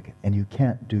straitjacket, and you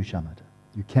can't do shamatha.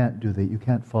 You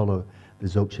can't follow the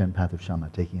Dzogchen path of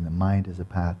shamatha, taking the mind as a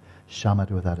path,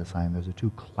 shamatha without a sign. Those are two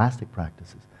classic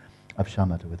practices of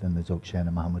shamatha within the Dzogchen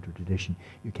and Mahamudra tradition.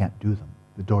 You can't do them.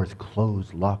 The door is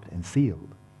closed, locked, and sealed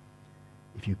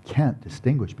if you can't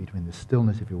distinguish between the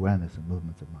stillness of your awareness and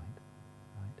movements of mind.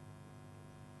 Right?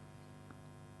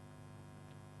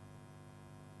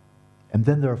 And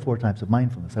then there are 4 types of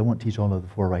mindfulness. I won't teach all of the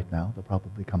 4 right now. They'll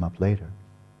probably come up later.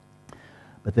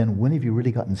 But then when have you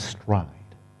really gotten stride?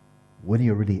 When are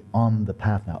you really on the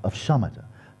path now of shamatha?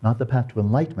 Not the path to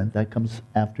enlightenment, that comes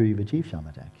after you've achieved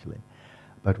shamatha actually.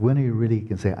 But when are you really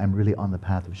can say, I'm really on the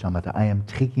path of shamatha, I am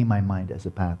taking my mind as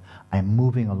a path, I'm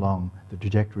moving along the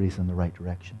trajectories in the right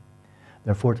direction.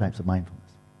 There are 4 types of mindfulness.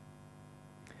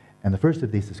 And the first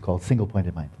of these is called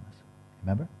single-pointed mindfulness.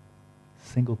 Remember?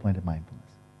 Single-pointed mindfulness.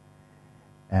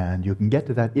 And you can get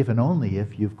to that if and only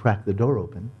if you've cracked the door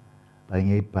open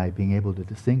by being able to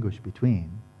distinguish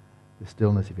between the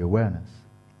stillness of your awareness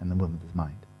and the movement of the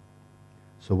mind.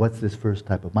 So what's this first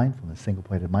type of mindfulness,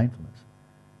 single-pointed mindfulness?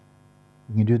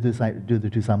 You can do the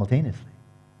two simultaneously.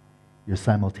 You're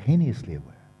simultaneously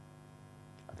aware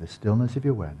of the stillness of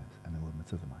your awareness and the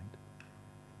movements of the mind.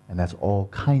 And that's all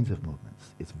kinds of movements.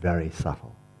 It's very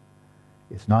subtle.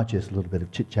 It's not just a little bit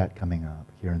of chit-chat coming up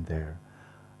here and there,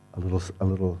 a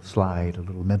little slide, a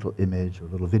little mental image, or a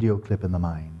little video clip in the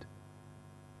mind.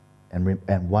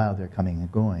 And while they're coming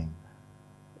and going,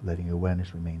 letting your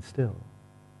awareness remain still.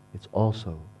 It's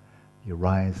also the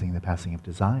arising and the passing of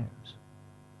desires,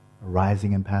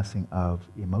 arising and passing of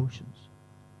emotions,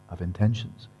 of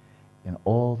intentions, and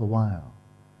all the while,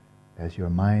 as your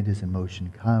mind is in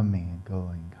motion, coming and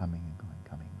going, coming and going,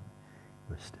 coming and going,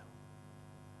 you're still.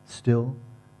 Still,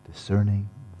 discerning,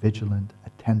 vigilant,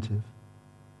 attentive,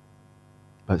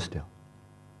 but still,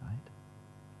 right?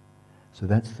 So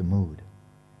that's the mood.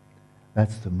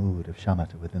 That's the mood of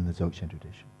shamatha within the Dzogchen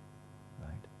tradition, right?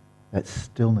 That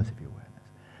stillness of your awareness,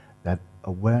 that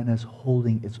awareness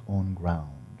holding its own ground,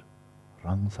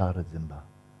 rangsara dzimba,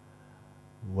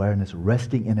 awareness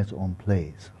resting in its own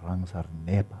place, rangsara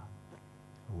nepa,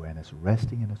 awareness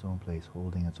resting in its own place,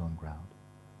 holding its own ground,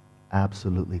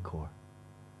 absolutely core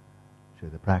to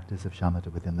the practice of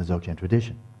shamatha within the Dzogchen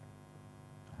tradition.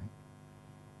 Right?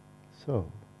 So,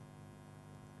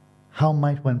 how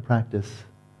might one practice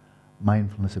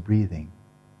mindfulness of breathing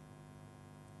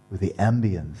with the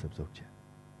ambience of Dzogchen?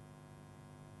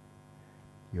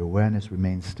 Your awareness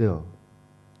remains still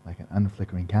like an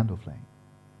unflickering candle flame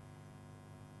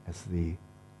as the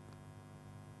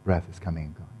breath is coming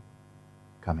and going,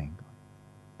 coming and going,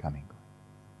 coming and going.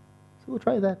 So we'll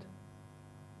try that.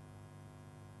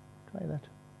 Try that.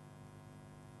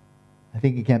 I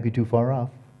think it can't be too far off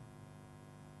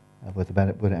of what the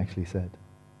Buddha actually said,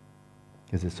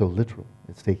 because it's so literal.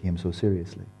 It's taking him so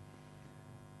seriously.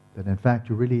 That in fact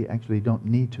you really actually don't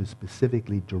need to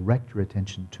specifically direct your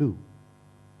attention to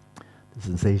the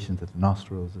sensations of the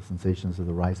nostrils, the sensations of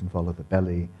the rise and fall of the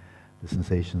belly, the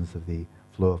sensations of the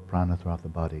flow of prana throughout the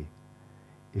body.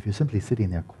 If you're simply sitting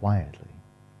there quietly,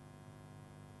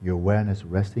 your awareness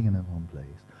resting in its own place,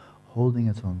 holding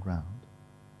its own ground,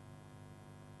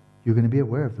 you're going to be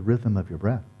aware of the rhythm of your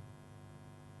breath.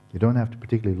 You don't have to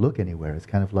particularly look anywhere. It's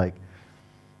kind of like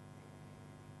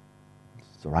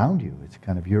it's around you. It's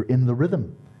kind of, you're in the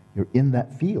rhythm. You're in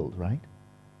that field, right?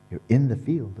 You're in the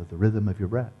field of the rhythm of your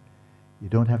breath. You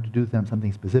don't have to do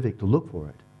something specific to look for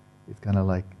it. It's kind of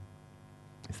like,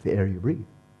 it's the air you breathe.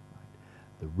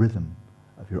 Right? The rhythm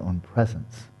of your own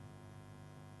presence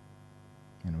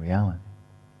in reality.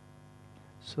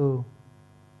 So,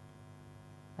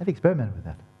 I've experimented with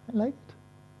that. I like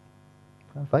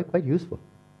it. I find it quite useful.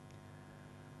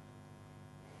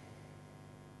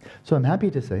 So I'm happy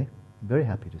to say, very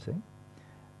happy to say,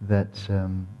 that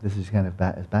this is kind of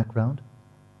as background.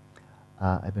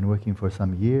 I've been working for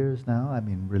some years now, I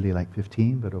mean really like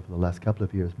 15, but over the last couple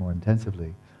of years more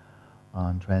intensively,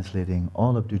 on translating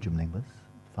all of Dudjom Lingpa's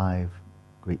 5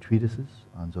 great treatises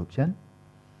on Dzogchen.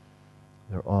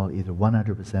 They're all either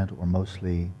 100% or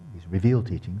mostly these revealed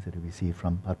teachings that he received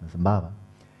from Padmasambhava.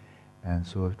 And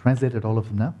so I've translated all of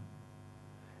them now,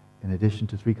 in addition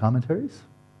to 3 commentaries.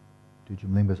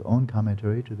 Dudjom Lingpa's own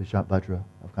commentary to the Shatbhadra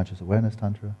of Conscious Awareness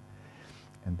Tantra,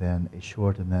 and then a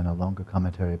short and then a longer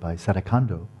commentary by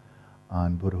Satakando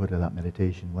on Buddhahood without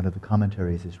meditation. One of the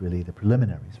commentaries is really the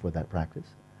preliminaries for that practice,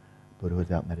 Buddhahood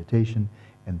without meditation,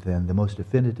 and then the most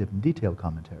definitive and detailed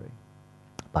commentary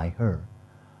by her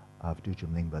of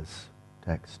Dudjom Lingpa's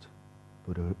text,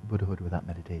 Buddhahood without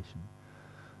meditation.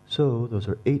 So those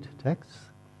are 8 texts,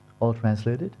 all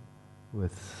translated,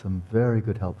 with some very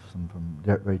good help from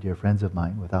very dear friends of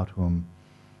mine, without whom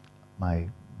my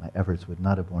efforts would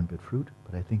not have borne good fruit.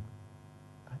 But I think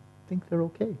think they're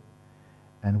okay.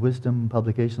 And Wisdom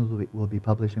Publications will be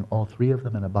publishing all 3 of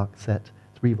them in a box set,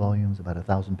 3 volumes, about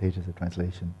 1,000 pages of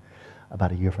translation,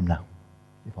 about a year from now,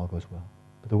 if all goes well.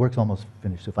 But the work's almost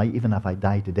finished. So even if I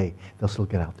die today, they'll still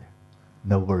get out there.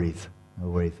 No worries. No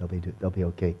worries. They'll be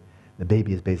okay. The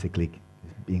baby is basically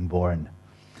being born.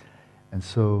 And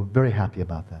so very happy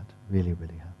about that. Really,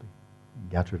 really happy.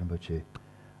 Gyatso Rinpoche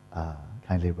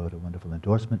kindly wrote a wonderful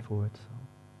endorsement for it. So,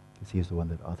 because he's the one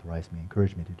that authorized me,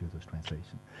 encouraged me to do those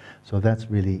translations. So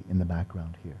that's really in the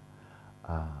background here.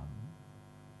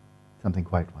 Something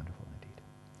quite wonderful indeed.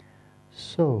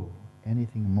 So,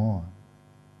 anything more?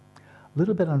 A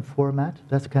little bit on format.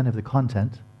 That's kind of the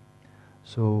content.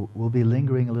 So we'll be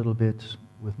lingering a little bit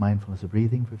with mindfulness of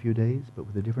breathing for a few days, but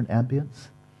with a different ambience.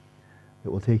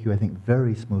 It will take you, I think,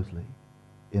 very smoothly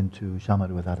into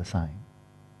Shamatha without a sign,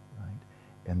 right?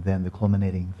 And then the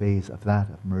culminating phase of that,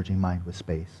 of merging mind with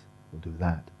space, we'll do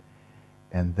that.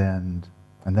 And then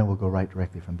we'll go right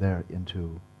directly from there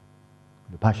into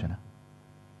Vipassana,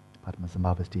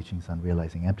 Padmasambhava's teachings on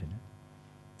realizing emptiness.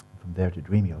 And from there to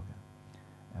Dream Yoga.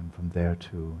 And from there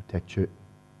to Tek Chö,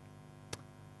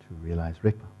 to realize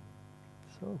Rigpa.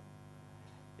 So,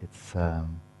 it's,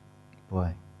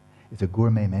 boy, it's a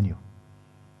gourmet menu.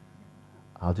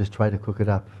 I'll just try to cook it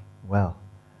up well,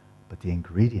 but the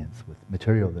ingredients with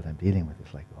material that I'm dealing with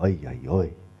is like, oi, oi,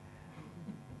 oi.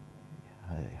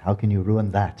 How can you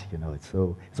ruin that? You know, it's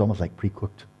almost like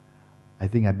pre-cooked. I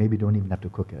think I maybe don't even have to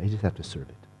cook it. I just have to serve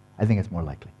it. I think it's more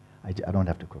likely. I don't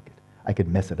have to cook it. I could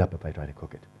mess it up if I try to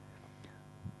cook it.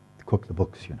 Cook the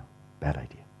books, you know, bad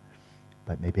idea.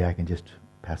 But maybe I can just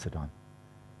pass it on.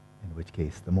 In which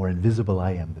case, the more invisible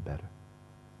I am, the better.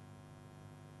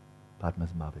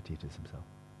 Padmasambhava teaches himself.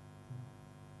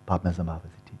 Padmasambhava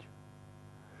is a teacher.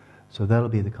 So that'll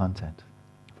be the content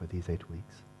for these 8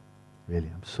 weeks. Really,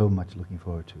 I'm so much looking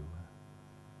forward to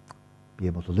be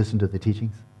able to listen to the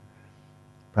teachings,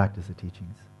 practice the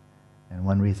teachings. And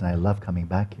one reason I love coming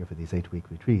back here for these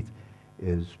 8-week retreats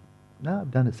is, now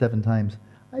I've done it 7 times,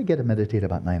 I get to meditate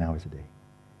about 9 hours a day.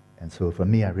 And so for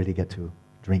me, I really get to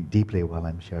drink deeply while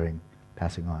I'm sharing,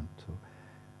 passing on. So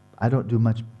I don't do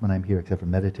much when I'm here except for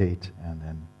meditate and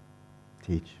then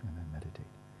teach and then meditate.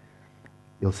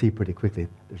 You'll see pretty quickly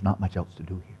there's not much else to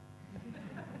do here.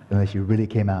 Unless you really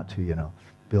came out to, you know,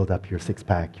 build up your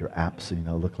 6-pack, your abs, you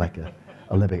know, look like an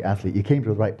Olympic athlete. You came to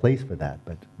the right place for that,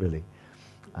 but really,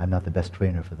 I'm not the best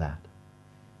trainer for that.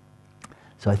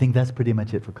 So I think that's pretty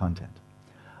much it for content.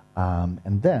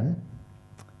 And then,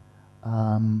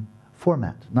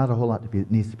 format. Not a whole lot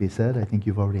needs to be said. I think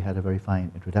you've already had a very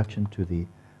fine introduction to the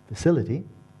facility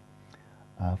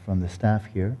from the staff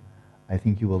here. I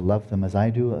think you will love them as I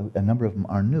do. A number of them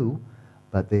are new,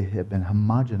 but they have been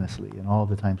homogeneously, in all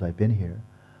the times I've been here,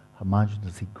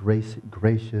 homogeneously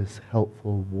gracious,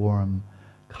 helpful, warm,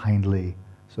 kindly,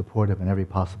 supportive in every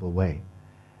possible way.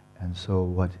 And so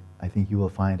what I think you will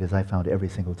find, as I found every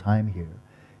single time here,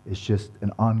 is just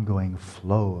an ongoing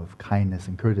flow of kindness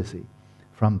and courtesy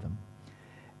from them.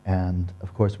 And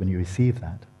of course, when you receive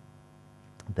that,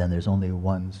 then there's only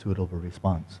one suitable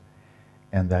response.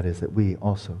 And that is that we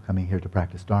also, coming here to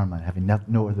practice Dharma, and having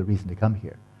no other reason to come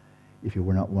here. If you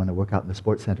were not want to work out in the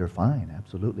sports center, fine,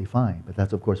 absolutely fine. But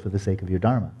that's, of course, for the sake of your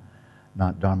Dharma,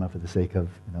 not Dharma for the sake of,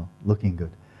 you know, looking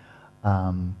good.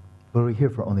 But we're here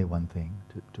for only one thing,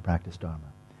 to practice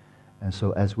Dharma. And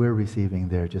so as we're receiving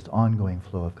their just ongoing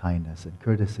flow of kindness and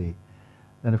courtesy,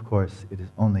 then, of course, it is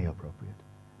only appropriate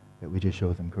that we just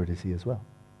show them courtesy as well.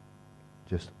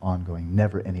 Just ongoing,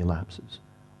 never any lapses,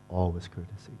 always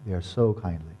courtesy. They are so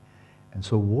kindly and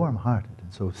so warm-hearted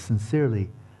and so sincerely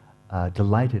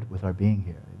delighted with our being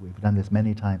here. We've done this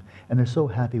many times, and they're so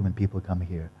happy when people come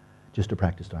here just to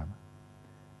practice Dharma.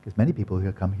 Because many people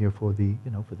here come here for the,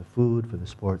 you know, for the food, for the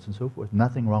sports, and so forth.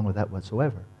 Nothing wrong with that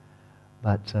whatsoever.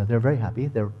 But they're very happy.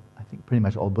 They're, I think, pretty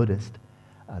much all Buddhist.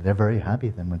 They're very happy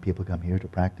then when people come here to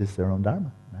practice their own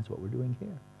Dharma. And that's what we're doing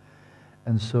here.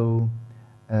 And so,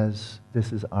 as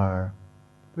this is our,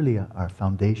 really our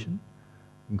foundation,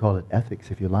 you can call it ethics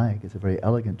if you like. It's a very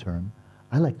elegant term.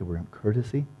 I like the word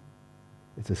courtesy.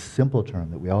 It's a simple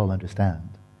term that we all understand.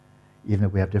 Even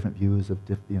if we have different views of,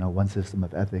 you know, one system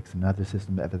of ethics, another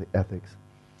system of ethics,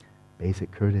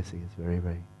 basic courtesy is very,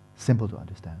 very simple to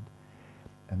understand.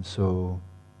 And so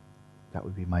that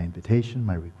would be my invitation,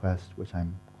 my request, which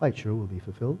I'm quite sure will be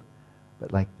fulfilled.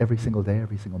 But like every single day,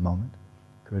 every single moment,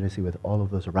 courtesy with all of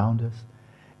those around us.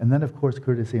 And then, of course,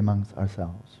 courtesy amongst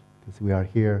ourselves. Because we are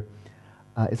here.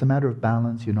 It's a matter of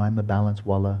balance. You know, I'm the balance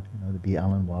walla, you know, the B.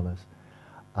 Alan Wallace.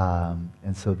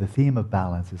 And so the theme of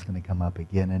balance is going to come up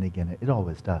again and again. It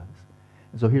always does.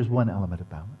 And so here's one element of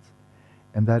balance.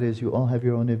 And that is, you all have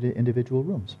your own individual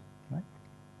rooms, right?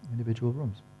 Individual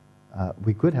rooms.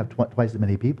 We could have twice as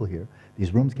many people here.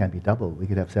 These rooms can't be doubled. We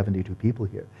could have 72 people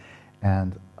here.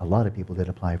 And a lot of people did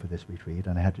apply for this retreat,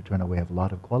 and I had to turn away a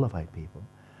lot of qualified people.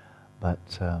 But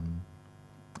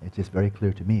it's just very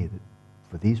clear to me that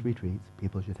for these retreats,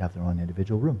 people should have their own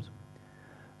individual rooms.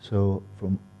 So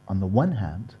on the one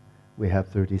hand, we have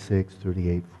 36,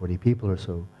 38, 40 people or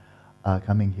so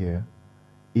coming here,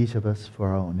 each of us for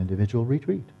our own individual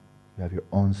retreat. You have your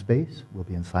own space. We'll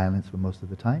be in silence for most of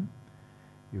the time.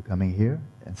 You're coming here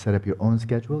and set up your own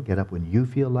schedule. Get up when you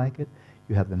feel like it.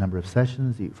 You have the number of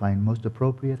sessions that you find most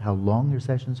appropriate, how long your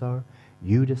sessions are.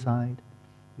 You decide.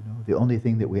 You know, the only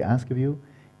thing that we ask of you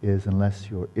is, unless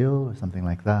you're ill or something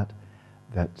like that,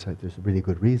 that there's a really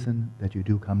good reason that you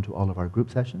do come to all of our group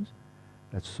sessions.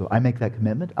 So I make that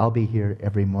commitment. I'll be here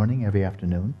every morning, every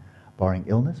afternoon, barring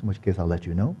illness, in which case I'll let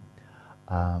you know.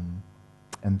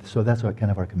 And so that's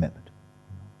kind of our commitment.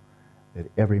 You know,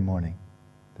 that every morning,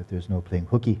 that there's no playing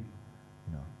hooky,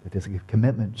 you know, that there's a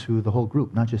commitment to the whole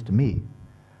group, not just to me,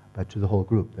 but to the whole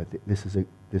group. That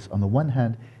this on the one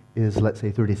hand is, let's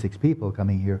say, 36 people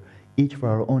coming here, each for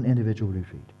our own individual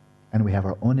retreat. And we have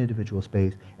our own individual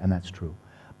space, and that's true.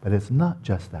 But it's not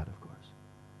just that, of course.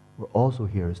 We're also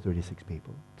here as 36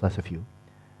 people, plus a few,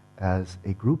 as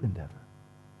a group endeavor.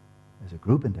 As a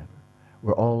group endeavor.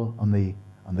 We're all on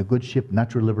the good ship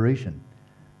Natural Liberation,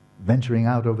 venturing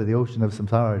out over the ocean of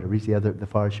samsara to reach the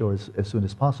far shore as soon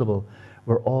as possible.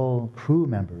 We're all crew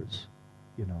members,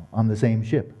 you know, on the same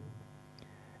ship.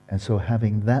 And so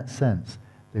having that sense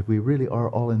that we really are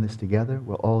all in this together,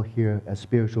 we're all here as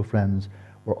spiritual friends,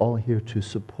 we're all here to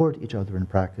support each other in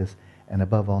practice, and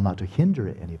above all, not to hinder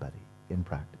anybody in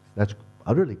practice. That's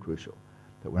utterly crucial,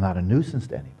 that we're not a nuisance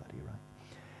to anybody, right?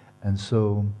 And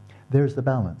so there's the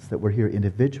balance, that we're here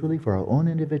individually for our own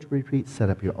individual retreats, set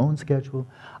up your own schedule.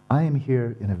 I am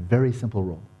here in a very simple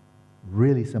role,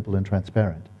 really simple and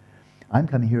transparent. I'm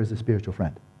coming here as a spiritual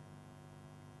friend.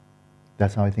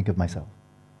 That's how I think of myself.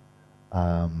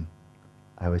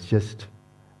 I was just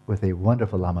with a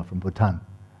wonderful Lama from Bhutan.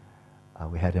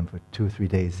 We had him for 2 or 3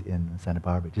 days in Santa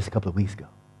Barbara just a couple of weeks ago.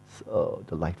 So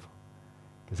delightful.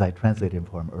 Because I translated him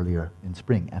for him earlier in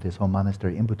spring at his home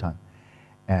monastery in Bhutan.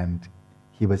 And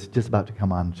he was just about to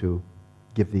come on to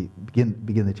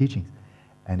begin the teachings.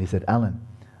 And he said, Alan,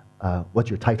 what's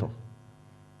your title?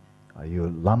 Are you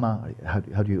Lama? How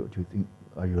do you think?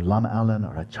 Are you Lama Alan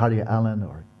or Acharya Alan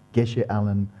or Geshe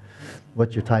Alan?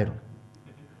 What's your title?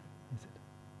 I said,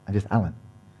 I'm just Alan.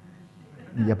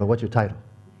 Yeah, but what's your title?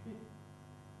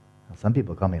 Well, some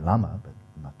people call me Lama,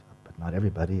 but not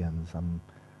everybody, and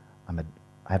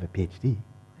I have a PhD.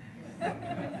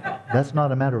 That's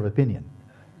not a matter of opinion.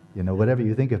 You know, whatever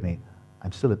you think of me,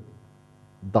 I'm still a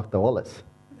Dr. Wallace.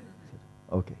 I said,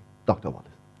 okay, Dr. Wallace.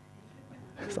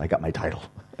 So I got my title.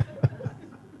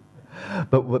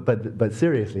 But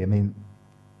seriously, I mean,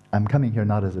 I'm coming here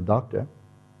not as a doctor,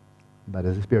 but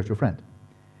as a spiritual friend.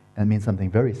 And it means something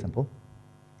very simple.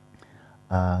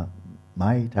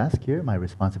 My task here, my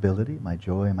responsibility, my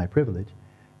joy, and my privilege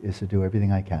is to do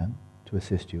everything I can to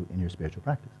assist you in your spiritual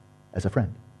practice as a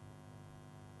friend.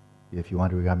 If you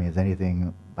want to regard me as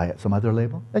anything by some other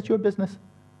label, that's your business.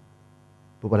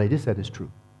 But what I just said is true.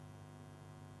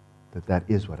 That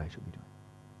is what I should be doing.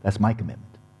 That's my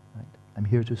commitment. Right? I'm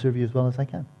here to serve you as well as I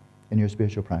can in your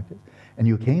spiritual practice. And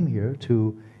you came here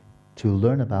to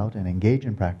learn about and engage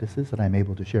in practices that I'm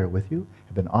able to share with you,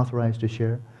 have been authorized to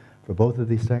share. For both of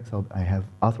these texts, I have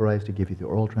authorized to give you the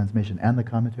oral transmission and the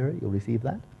commentary. You'll receive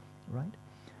that, right?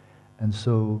 And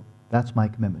so that's my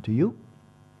commitment to you.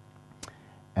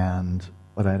 And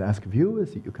what I'd ask of you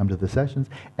is that you come to the sessions,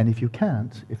 and if you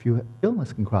can't,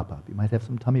 illness can crop up. You might have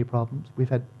some tummy problems. We've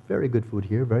had very good food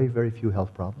here, very, very few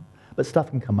health problems. But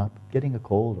stuff can come up, getting a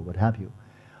cold or what have you.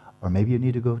 Or maybe you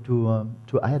need to go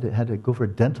I had to go for a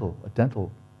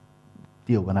dental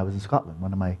deal when I was in Scotland.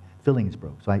 One of my fillings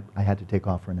broke, so I had to take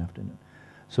off for an afternoon.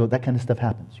 So that kind of stuff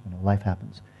happens, you know, life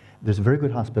happens. There's a very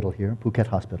good hospital here, Phuket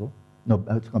Hospital. No,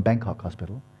 it's called Bangkok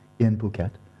Hospital in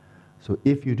Phuket. So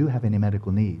if you do have any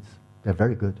medical needs, they're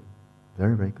very good,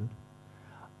 very, very good.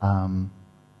 And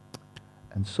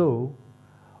so,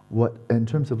 in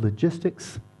terms of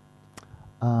logistics,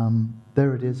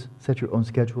 there it is, set your own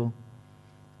schedule.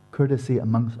 Courtesy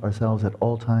amongst ourselves at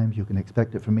all times, you can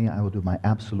expect it from me. I will do my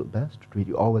absolute best to treat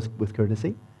you always with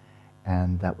courtesy,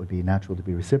 and that would be natural to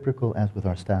be reciprocal, as with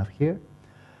our staff here.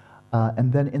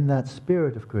 And then in that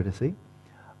spirit of courtesy,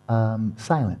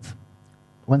 silence.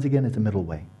 Once again, it's a middle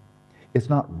way. It's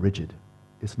not rigid.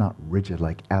 It's not rigid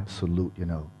like absolute, you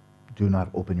know, do not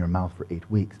open your mouth for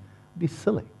 8 weeks. It'd be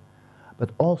silly. But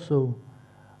also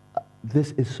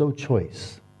this is so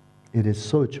choice. It is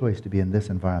so choice to be in this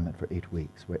environment for 8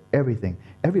 weeks, where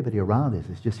everybody around us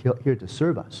is just here to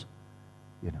serve us.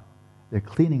 You know, they're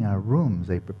cleaning our rooms,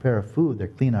 they prepare our food, they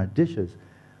clean our dishes.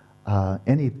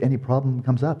 Any problem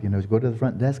comes up, you know, go to the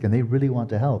front desk and they really want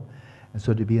to help. And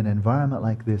so to be in an environment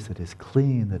like this that is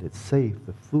clean, that it's safe,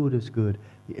 the food is good,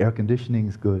 the air conditioning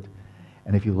is good,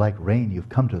 and if you like rain, you've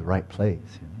come to the right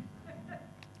place. You know?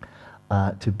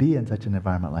 To be in such an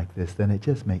environment like this, then it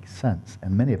just makes sense.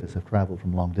 And many of us have traveled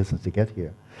from long distance to get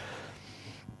here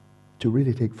to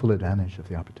really take full advantage of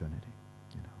the opportunity.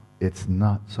 You know, it's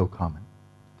not so common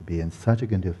to be in such a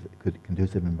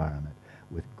conducive environment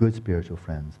with good spiritual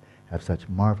friends, have such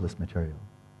marvelous material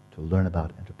to learn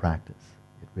about and to practice.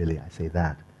 It really, I say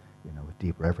that, you know, with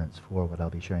deep reverence for what I'll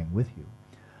be sharing with you,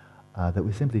 that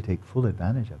we simply take full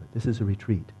advantage of it. This is a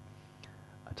retreat,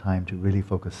 a time to really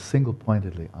focus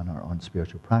single-pointedly on our own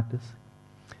spiritual practice.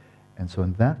 And so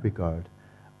in that regard,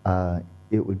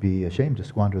 it would be a shame to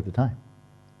squander the time,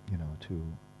 you know, to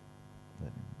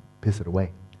piss it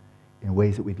away in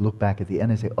ways that we'd look back at the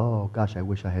end and say, oh gosh, I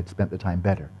wish I had spent the time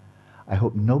better. I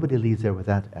hope nobody leaves there with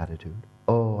that attitude.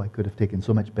 Oh, I could have taken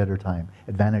so much better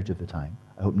advantage of the time.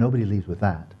 I hope nobody leaves with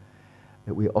that.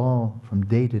 That we all, from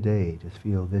day to day, just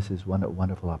feel this is one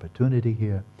wonderful opportunity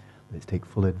here. Let's take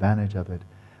full advantage of it,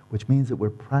 which means that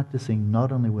we're practicing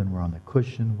not only when we're on the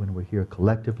cushion, when we're here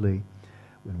collectively,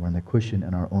 when we're on the cushion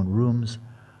in our own rooms,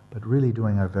 but really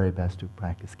doing our very best to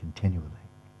practice continually.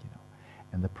 You know.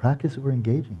 And the practice that we're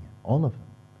engaging in, all of them,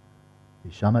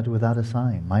 the shamatha without a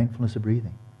sign, mindfulness of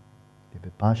breathing, the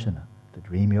vipassana, the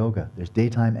dream yoga. There's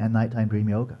daytime and nighttime dream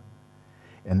yoga.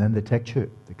 And then the tek chö,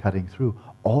 the cutting through.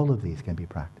 All of these can be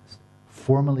practiced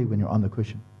formally when you're on the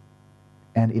cushion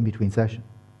and in between session.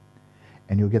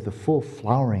 And you'll get the full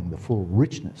flowering, the full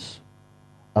richness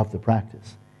of the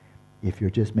practice if you're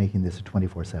just making this a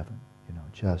 24/7, you know,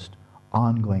 just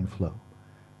ongoing flow.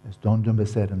 As Don Dumba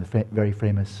said in the very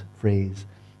famous phrase,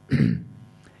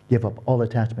 give up all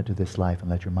attachment to this life and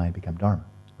let your mind become Dharma.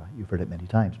 Right? You've heard it many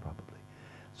times probably.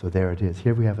 So there it is.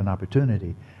 Here we have an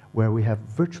opportunity where we have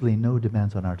virtually no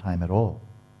demands on our time at all,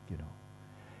 you know.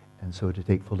 And so to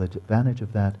take full advantage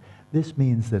of that, this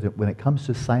means that when it comes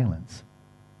to silence,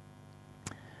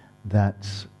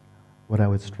 that's what I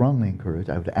would strongly encourage,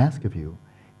 I would ask of you,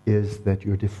 is that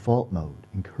your default mode,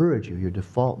 your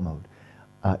default mode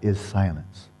is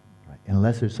silence. Right?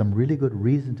 Unless there's some really good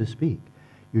reason to speak.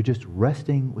 You're just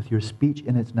resting with your speech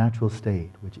in its natural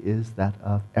state, which is that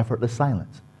of effortless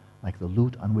silence, like the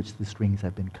lute on which the strings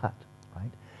have been cut,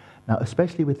 right? Now,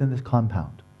 especially within this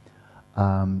compound,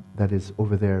 that is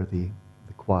over there, the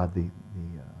quad, the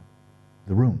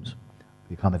rooms,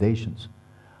 the accommodations,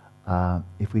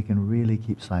 if we can really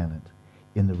keep silent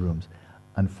in the rooms.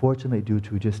 Unfortunately, due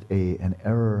to just an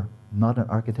error, not in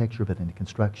architecture, but in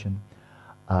construction,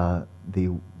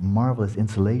 the marvelous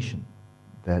insulation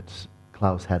that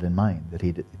Klaus had in mind,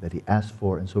 that he asked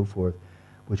for and so forth,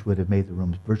 which would have made the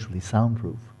rooms virtually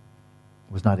soundproof,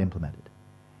 was not implemented.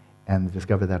 And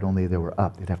discovered that only they were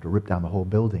up. They'd have to rip down the whole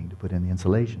building to put in the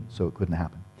insulation, so it couldn't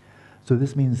happen. So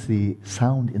this means the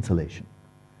sound insulation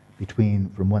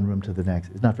from one room to the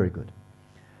next is not very good,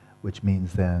 which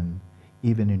means then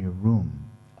even in your room,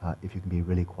 if you can be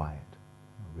really quiet,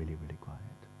 really, really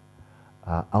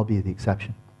quiet. I'll be the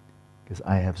exception, because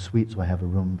I have suites, so I have a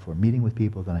room for meeting with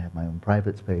people, then I have my own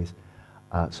private space.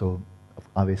 So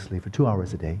obviously for 2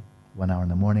 hours a day, 1 hour in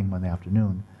the morning, 1 in the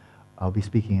afternoon, I'll be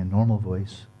speaking in normal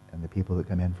voice, and the people that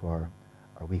come in for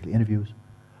our weekly interviews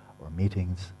or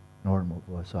meetings, normal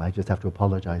voice. So I just have to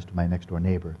apologize to my next door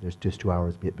neighbor. There's just 2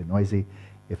 hours, be a bit noisy.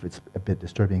 If it's a bit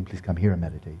disturbing, please come here and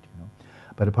meditate, you know.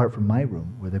 But apart from my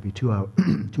room, where there'll be 2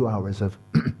 hours of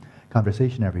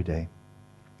conversation every day,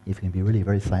 if you can be really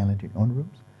very silent in your own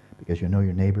rooms, because you know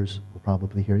your neighbors will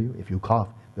probably hear you. If you cough,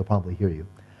 they'll probably hear you.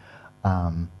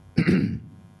 But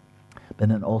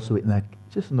then also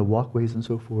just in the walkways and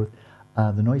so forth,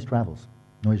 the noise travels.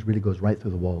 Noise really goes right through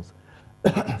the walls.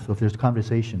 So if there's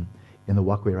conversation in the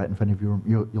walkway right in front of your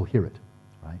room, you'll hear it,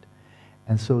 right?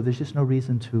 And so there's just no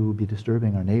reason to be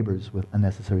disturbing our neighbors with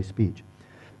unnecessary speech.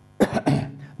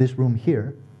 This room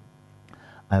here,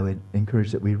 I would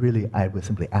encourage that I would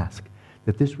simply ask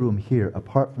that this room here,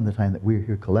 apart from the time that we're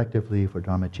here collectively for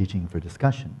Dharma teaching, for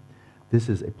discussion, this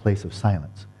is a place of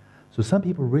silence. So some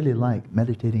people really like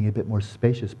meditating in a bit more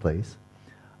spacious place,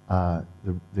 a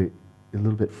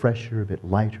little bit fresher, a bit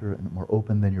lighter, and more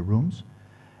open than your rooms.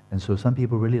 And so some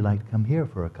people really like to come here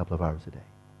for a couple of hours a day,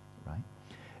 right?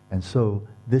 And so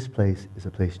this place is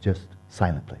a place, just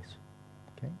silent place,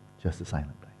 okay? Just a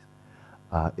silent place.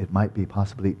 It might be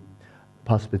possibly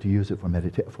possibility to use it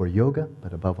for yoga,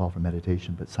 but above all for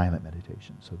meditation, but silent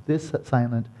meditation. So this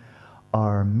silent,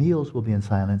 our meals will be in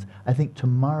silence. I think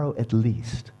tomorrow at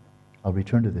least, I'll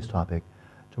return to this topic,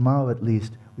 tomorrow at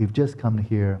least, we've just come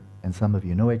here, and some of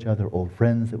you know each other, old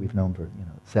friends that we've known for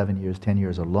 7 years, 10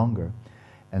 years or longer.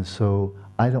 And so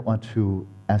I don't want to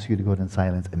ask you to go in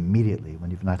silence immediately when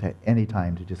you've not had any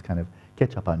time to just kind of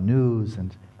catch up on news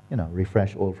and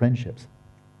refresh old friendships.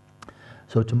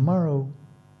 So tomorrow,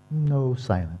 no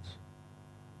silence.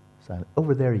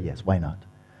 Over there, yes, why not?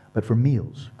 But for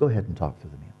meals, go ahead and talk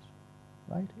through the meals,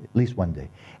 right? At least one day.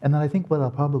 And then I think what I'll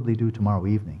probably do tomorrow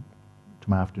evening,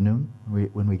 tomorrow afternoon,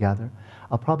 when we gather,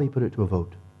 I'll probably put it to a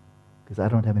vote, because I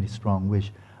don't have any strong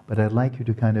wish, but I'd like you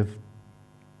to kind of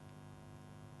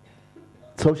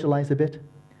socialize a bit,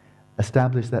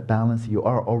 establish that balance. You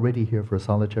are already here for a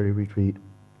solitary retreat,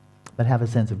 but have a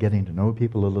sense of getting to know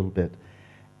people a little bit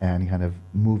and kind of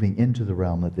moving into the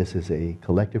realm that this is a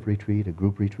collective retreat, a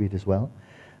group retreat as well.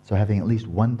 So having at least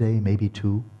one day, maybe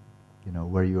two,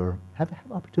 where you have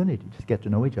opportunity to just get to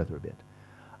know each other a bit.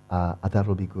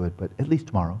 That'll be good, but at least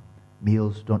tomorrow.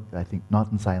 Meals, I think,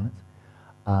 not in silence.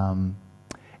 And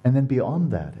then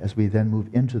beyond that, as we then move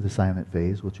into the silent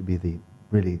phase, which will be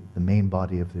really the main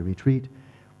body of the retreat,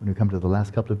 when we come to the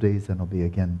last couple of days, then I'll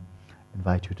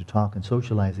invite you to talk and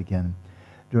socialize again.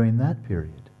 During that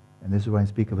period, and this is where I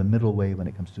speak of a middle way when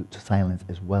it comes to silence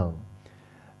as well,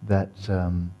 that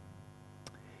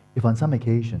if on some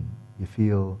occasion you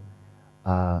feel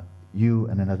you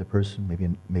and another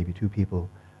person, maybe two people,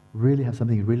 really have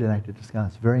something you'd really like to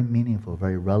discuss, very meaningful,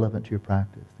 very relevant to your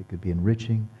practice, that could be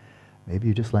enriching, maybe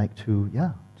you just like to,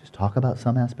 just talk about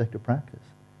some aspect of practice.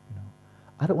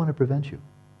 I don't want to prevent you.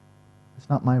 It's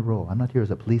not my role. I'm not here as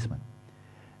a policeman.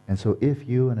 And so if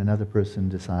you and another person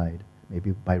decide,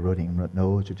 maybe by writing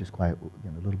notes or just quiet,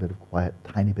 a little bit of quiet,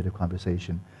 tiny bit of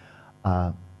conversation,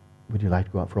 would you like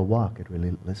to go out for a walk?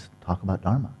 Let's talk about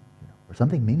Dharma, or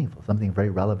something meaningful, something very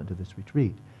relevant to this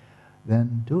retreat.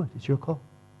 Then do it. It's your call.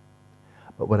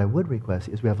 But what I would request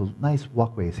is we have nice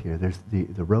walkways here. There's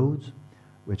the roads,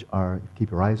 which are,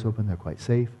 keep your eyes open, they're quite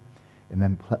safe. And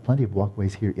then plenty of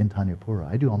walkways here in Thanyapura.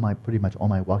 I do pretty much all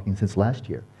my walking since last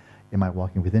year, in my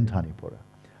walking within Thanyapura.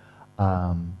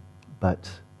 But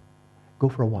go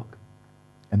for a walk.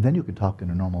 And then you can talk in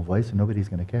a normal voice and nobody's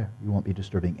going to care. You won't be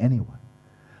disturbing anyone.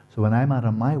 So when I'm out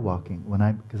on my walking,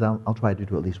 because I'll try to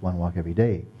do at least one walk every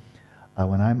day,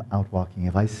 when I'm out walking,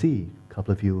 if I see a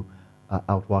couple of you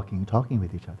out walking, talking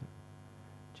with each other,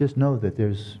 just know that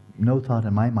there's no thought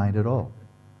in my mind at all.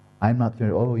 I'm not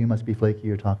there, oh, you must be flaky,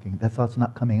 you're talking. That thought's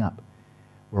not coming up.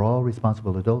 We're all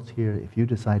responsible adults here. If you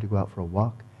decide to go out for a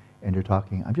walk and you're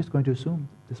talking, I'm just going to assume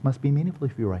this must be meaningful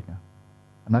for you right now.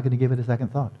 I'm not going to give it a second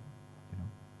thought.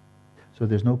 So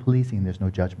there's no policing, there's no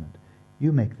judgment.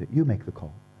 You make the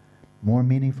call. More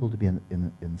meaningful to be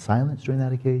in silence during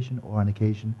that occasion, or on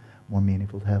occasion, more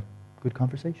meaningful to have good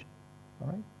conversation. All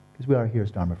right? Because we are here as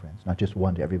Dharma friends, not just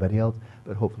one to everybody else,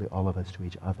 but hopefully all of us to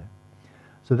each other.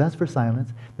 So that's for silence.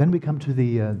 Then we come to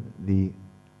the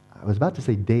I was about to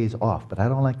say days off, but I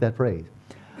don't like that phrase.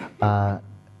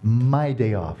 My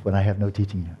day off when I have no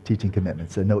teaching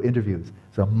commitments and no interviews.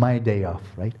 So my day off,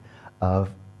 right, of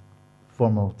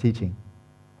formal teaching.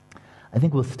 I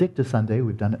think we'll stick to Sunday.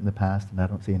 We've done it in the past, and I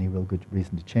don't see any real good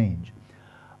reason to change.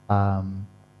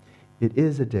 It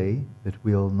is a day that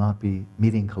we'll not be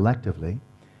meeting collectively.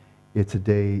 It's a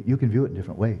day, you can view it in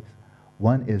different ways.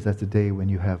 One is that's a day when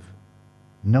you have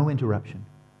no interruption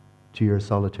to your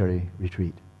solitary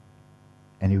retreat.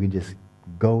 And you can just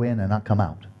go in and not come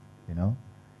out,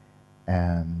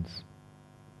 and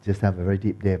just have a very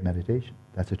deep day of meditation.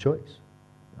 That's a choice,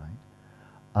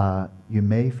 right? You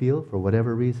may feel, for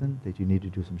whatever reason, that you need to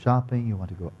do some shopping, you want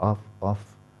to go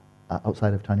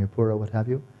outside of Thanyapura, what have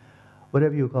you.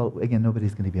 Whatever you call it, again,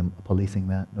 nobody's going to be policing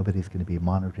that. Nobody's going to be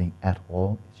monitoring at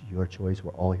all. It's your choice.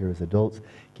 We're all here as adults,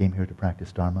 came here to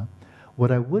practice Dharma. What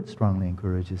I would strongly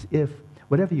encourage is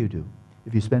whatever you do,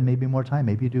 if you spend maybe more time,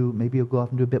 maybe you'll go off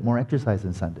and do a bit more exercise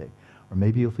on Sunday, or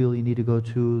maybe you'll feel you need to go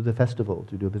to the festival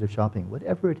to do a bit of shopping,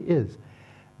 whatever it is,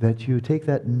 that you take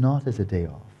that not as a day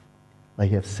off.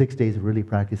 Like you have 6 days of really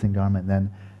practicing Dharma and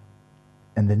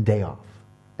then day off.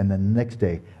 And then the next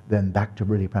day, then back to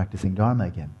really practicing Dharma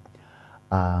again.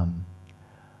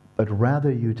 But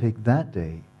rather you take that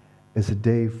day as a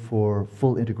day for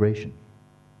full integration.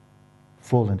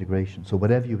 Full integration. So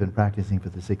whatever you've been practicing for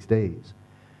the 6 days,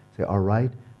 say, all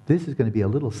right, this is going to be a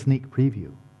little sneak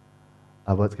preview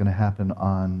of what's going to happen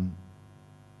on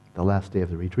the last day of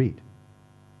the retreat,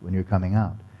 when you're coming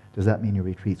out. Does that mean your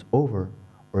retreat's over,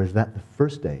 or is that the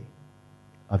first day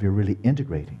of your really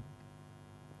integrating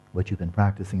what you've been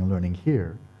practicing and learning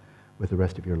here with the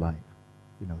rest of your life.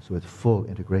 So it's full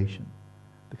integration.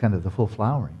 The full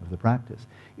flowering of the practice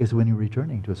is when you're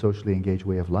returning to a socially engaged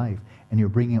way of life and you're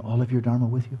bringing all of your Dharma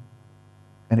with you.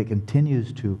 And it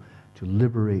continues to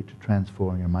liberate, to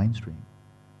transform your mind stream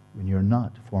when you're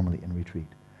not formally in retreat.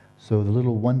 So the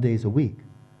little 1 day a week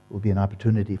will be an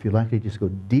opportunity. If you'd like to just go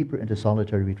deeper into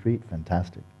solitary retreat,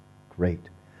 fantastic, great.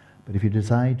 But if you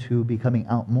decide to be coming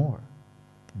out more,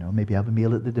 maybe have a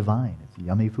meal at the Divine, it's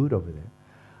yummy food over there,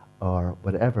 or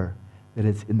whatever, that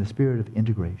it's in the spirit of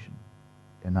integration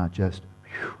and not just,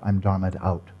 I'm Dharma'd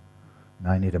out,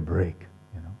 now I need a break,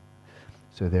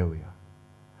 So there we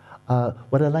are.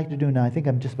 What I'd like to do now, I think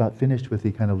I'm just about finished with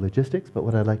the kind of logistics, but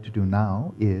what I'd like to do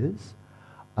now is,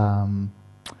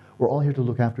 we're all here to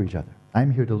look after each other.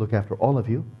 I'm here to look after all of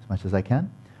you as much as I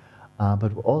can,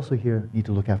 but we're also here need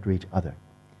to look after each other,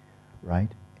 right?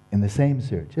 In the same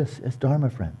spirit, just as Dharma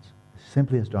friends,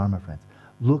 simply as Dharma friends.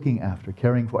 Looking after,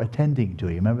 caring for, attending to.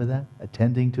 You remember that?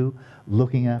 Attending to,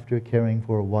 looking after, caring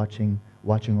for, watching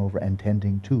over, and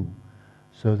tending to.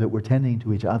 So that we're tending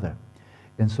to each other.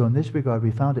 And so in this regard, we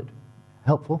found it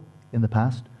helpful in the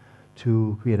past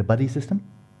to create a buddy system.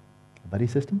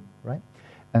 Right?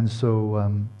 And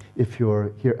so if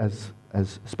you're here as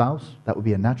spouse, that would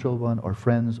be a natural one, or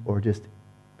friends, or just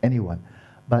anyone.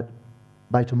 But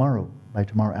by tomorrow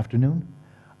afternoon,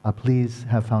 please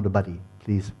have found a buddy.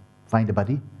 Please find a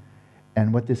buddy.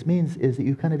 And what this means is that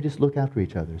you kind of just look after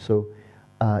each other. So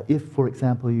if, for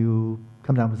example, you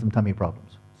come down with some tummy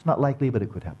problems, it's not likely, but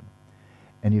it could happen,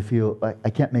 and you feel, I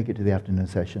can't make it to the afternoon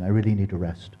session, I really need to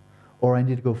rest, or I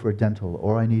need to go for a dental,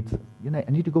 or I need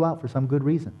to go out for some good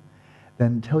reason,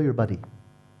 then tell your buddy,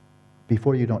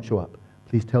 before you don't show up,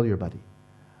 please tell your buddy.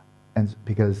 And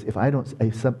because if I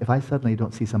suddenly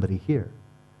don't see somebody here,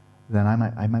 then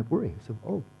I might worry. So,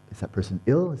 oh, is that person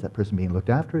ill? Is that person being looked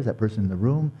after? Is that person in the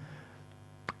room?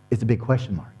 It's a big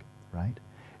question mark, right?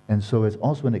 And so it's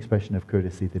also an expression of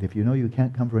courtesy that if you know you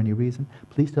can't come for any reason,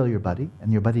 please tell your buddy,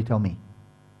 and your buddy tell me.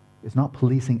 It's not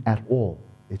policing at all.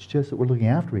 It's just that we're looking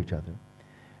after each other.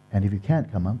 And if you can't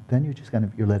come up, then you're just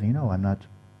you're letting know, I'm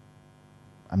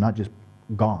not just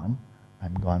gone.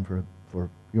 I'm gone for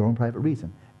your own private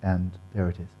reason. And there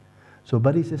it is. So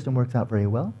buddy system works out very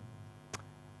well.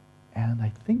 And I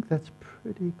think that's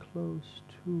pretty close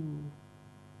to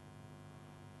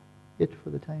it for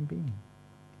the time being.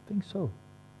 I think so.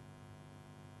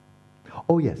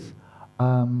 Oh, yes.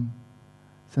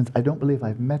 Since I don't believe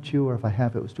I've met you, or if I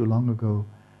have, it was too long ago,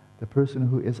 the person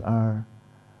who is our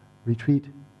retreat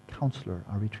counselor,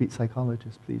 our retreat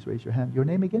psychologist, please raise your hand. Your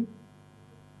name again?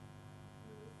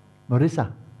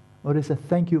 Marissa. Marissa,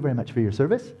 thank you very much for your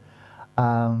service.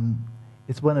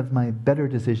 It's one of my better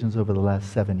decisions over the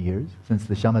last 7 years, since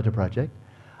the Shamatha Project,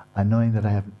 knowing that I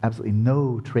have absolutely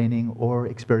no training or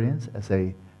experience as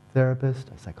a therapist,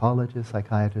 a psychologist,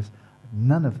 psychiatrist,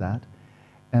 none of that.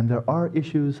 And there are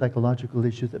issues, psychological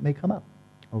issues, that may come up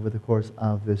over the course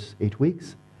of this 8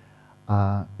 weeks.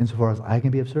 Insofar as I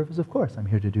can be of service, of course, I'm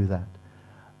here to do that.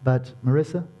 But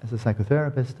Marissa, as a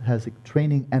psychotherapist, has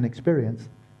training and experience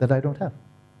that I don't have.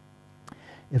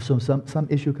 If some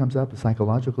issue comes up, a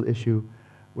psychological issue,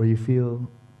 where you feel,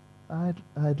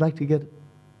 I'd like to get,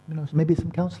 maybe some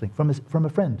counseling from a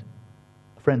friend.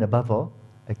 A friend above all,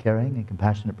 a caring and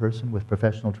compassionate person with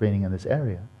professional training in this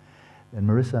area, then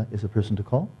Marissa is a person to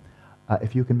call.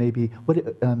 If you can maybe,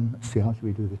 let's see, how should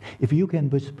we do this? If you can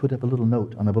just put up a little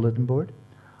note on the bulletin board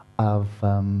of,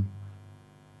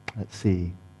 let's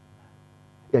see,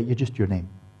 just your name.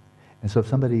 And so if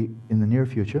somebody in the near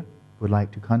future would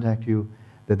like to contact you,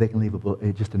 that they can leave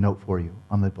just a note for you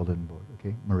on the bulletin board,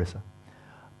 okay, Marissa.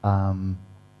 And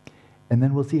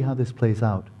then we'll see how this plays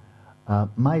out.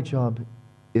 My job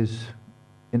is,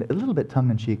 in a little bit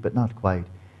tongue-in-cheek, but not quite,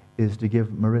 is to give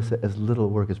Marissa as little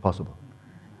work as possible.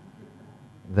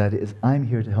 That is, I'm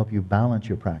here to help you balance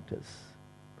your practice,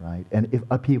 right? And if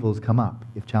upheavals come up,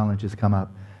 if challenges come up,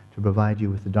 to provide you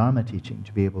with the Dharma teaching,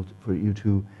 to be able for you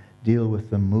to deal with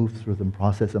them, move through them,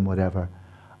 process them, whatever.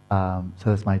 So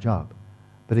that's my job.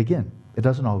 But again, it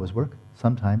doesn't always work,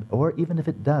 sometimes, or even if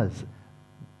it does,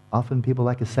 often people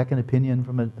like a second opinion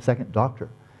from a second doctor.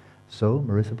 So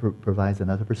Marissa provides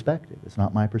another perspective. It's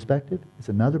not my perspective, it's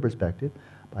another perspective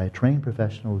by a trained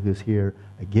professional who's here,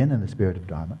 again, in the spirit of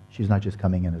Dharma. She's not just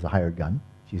coming in as a hired gun.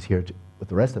 She's here with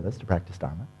the rest of us to practice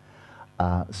Dharma.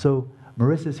 So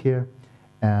Marissa's here,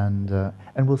 and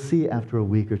we'll see after a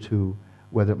week or two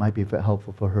whether it might be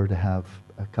helpful for her to have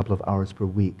a couple of hours per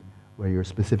week where you're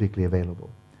specifically available.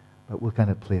 But we'll kind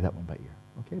of play that one by ear.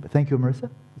 Okay, but thank you, Marissa.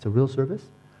 It's a real service.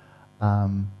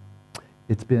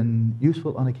 It's been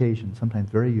useful on occasion, sometimes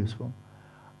very useful.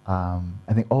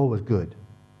 I think always good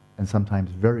and sometimes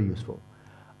very useful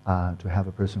to have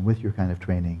a person with your kind of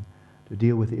training to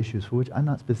deal with issues for which I'm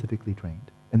not specifically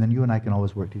trained. And then you and I can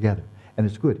always work together. And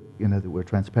it's good, you know, that we're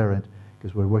transparent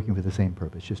because we're working for the same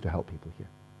purpose, just to help people here.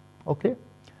 Okay?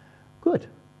 Good.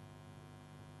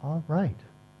 All right.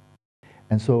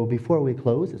 And so before we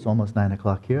close, it's almost 9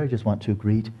 o'clock here, I just want to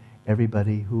greet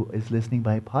everybody who is listening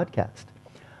by podcast.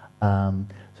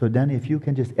 So Danny, if you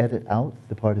can just edit out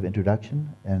the part of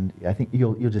introduction, and I think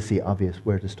you'll just see obvious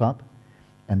where to stop,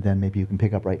 and then maybe you can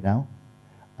pick up right now,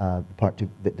 the part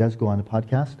that does go on the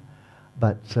podcast.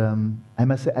 But I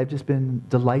must say, I've just been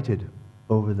delighted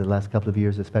over the last couple of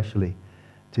years especially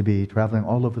to be traveling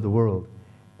all over the world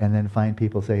and then find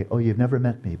people say, oh, you've never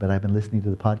met me, but I've been listening to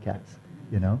the podcast,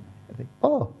 you know? I think,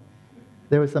 oh,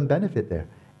 there was some benefit there.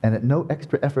 And at no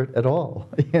extra effort at all,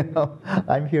 you know?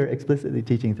 I'm here explicitly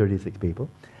teaching 36 people.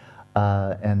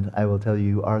 And I will tell you,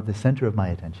 you are the center of my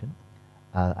attention.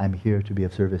 I'm here to be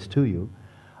of service to you.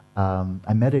 I'm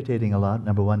meditating a lot,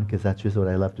 number one, because that's just what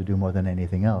I love to do more than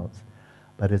anything else.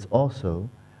 But it's also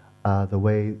the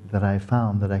way that I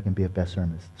found that I can be of best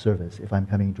service. If I'm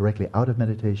coming directly out of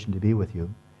meditation to be with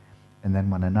you, and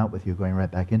then when I'm not with you, going right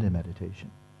back into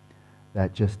meditation,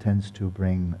 that just tends to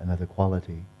bring another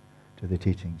quality to the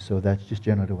teaching. So that's just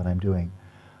generally what I'm doing.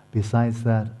 Besides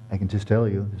that, I can just tell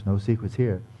you, there's no secrets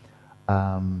here.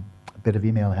 A bit of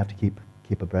email I have to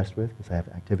keep abreast with because I have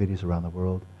activities around the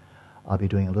world. I'll be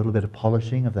doing a little bit of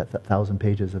polishing of that 1,000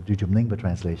 pages of Dujum Lingpa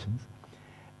translations.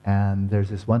 And there's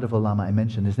this wonderful Lama I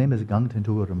mentioned. His name is Gangten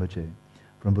Tugo Rinpoche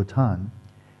from Bhutan.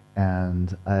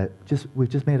 And we've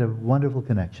just made a wonderful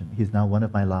connection. He's now one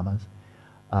of my lamas.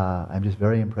 I'm just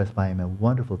very impressed by him. A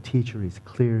wonderful teacher. He's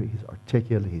clear, he's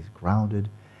articulate, he's grounded.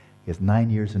 He has 9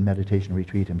 years in meditation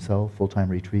retreat himself, full-time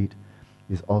retreat.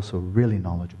 He's also really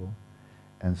knowledgeable.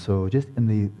 And so just in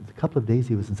the couple of days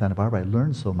he was in Santa Barbara, I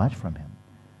learned so much from him.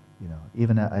 You know,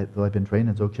 even though I've been trained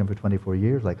in Dzogchen for 24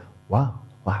 years, like, wow.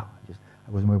 I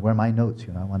wasn't where my notes,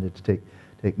 you know, I wanted to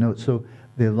take notes. So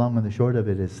the long and the short of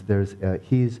it is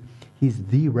he's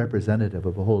the representative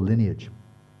of a whole lineage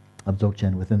of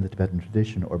Dzogchen within the Tibetan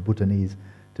tradition, or Bhutanese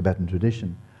Tibetan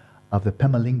tradition, of the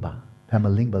Pema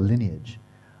Lingpa lineage.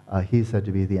 He's said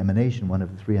to be the emanation, one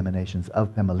of the 3 emanations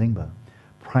of Pema Lingpa,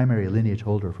 primary lineage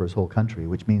holder for his whole country,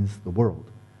 which means the world.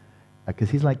 Because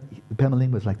he's like, Pema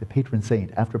Lingpa is like the patron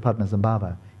saint. After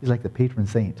Padmasambhava, he's like the patron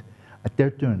saint. At their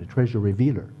turn, the treasure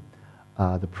revealer,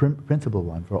 the principal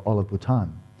one for all of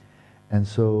Bhutan. And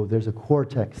so there's a core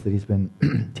text that he's been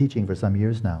teaching for some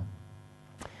years now.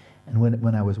 And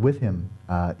when I was with him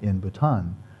in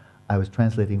Bhutan, I was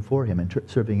translating for him and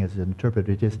serving as an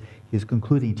interpreter, just his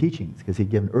concluding teachings, because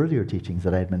he'd given earlier teachings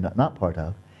that I had been not part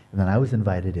of, and then I was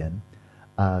invited in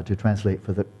to translate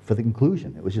for the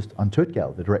conclusion. It was just on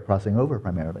Turtgal, the direct crossing over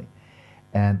primarily.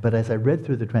 But as I read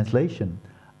through the translation,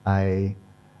 I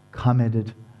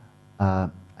commented,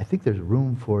 I think there's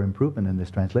room for improvement in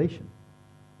this translation.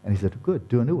 And he said, good,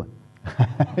 do a new one.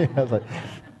 I was like,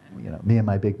 you know, me and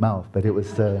my big mouth. But it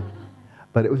was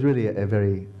really a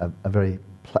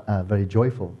very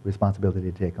joyful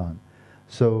responsibility to take on.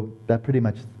 So that pretty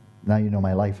much, now you know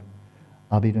my life.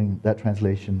 I'll be doing that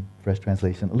translation, fresh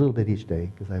translation, a little bit each day,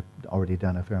 because I've already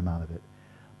done a fair amount of it.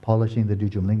 Polishing the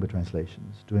Dujum Lingpa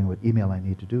translations, doing what email I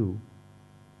need to do,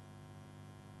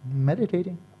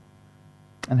 meditating,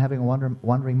 and having a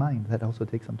wandering mind. That also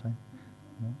takes some time.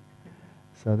 You know?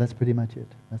 So that's pretty much it.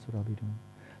 That's what I'll be doing.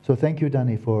 So thank you,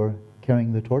 Danny, for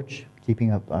carrying the torch,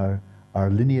 keeping up our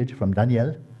lineage from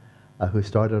Daniel, who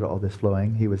started all this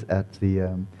flowing. He was at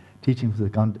the teachings of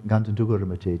Gangten Tugo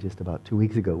Rinpoche just about 2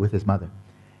 weeks ago with his mother.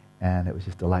 And it was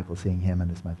just delightful seeing him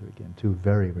and his mother again, 2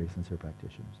 very, very sincere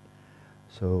practitioners.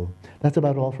 So that's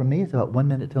about all from me. It's about 1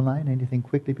 minute till 9. Anything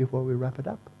quickly before we wrap it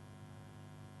up?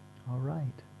 All right.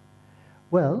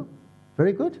 Well,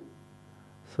 very good.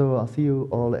 So I'll see you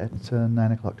all at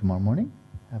 9 o'clock tomorrow morning.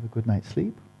 Have a good night's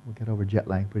sleep. We'll get over jet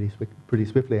lag pretty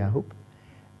swiftly, I hope.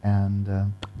 And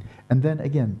then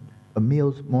again,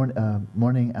 meals,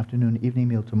 morning, afternoon, evening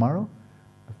meal tomorrow.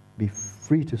 Be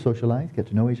free to socialize, get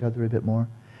to know each other a bit more.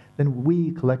 Then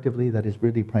we collectively, that is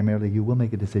really primarily you, will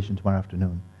make a decision tomorrow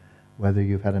afternoon whether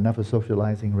you've had enough of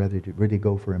socializing, whether to really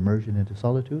go for immersion into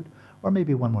solitude, or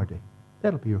maybe one more day.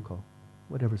 That'll be your call,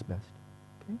 whatever's best.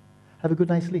 Okay? Have a good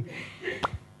night's sleep.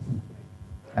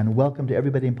 And welcome to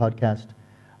everybody in podcast.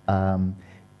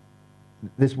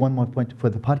 This one more point for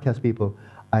the podcast people.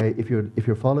 If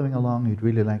you're following along, you'd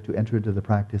really like to enter into the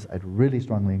practice, I'd really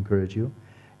strongly encourage you.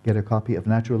 Get a copy of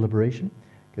Natural Liberation,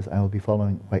 because I will be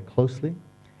following quite closely.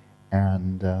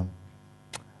 And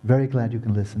very glad you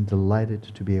can listen. Delighted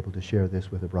to be able to share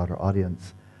this with a broader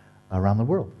audience. around the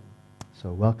world.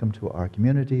 So welcome to our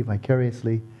community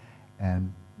vicariously,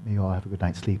 and may you all have a good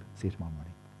night's sleep. See you tomorrow morning.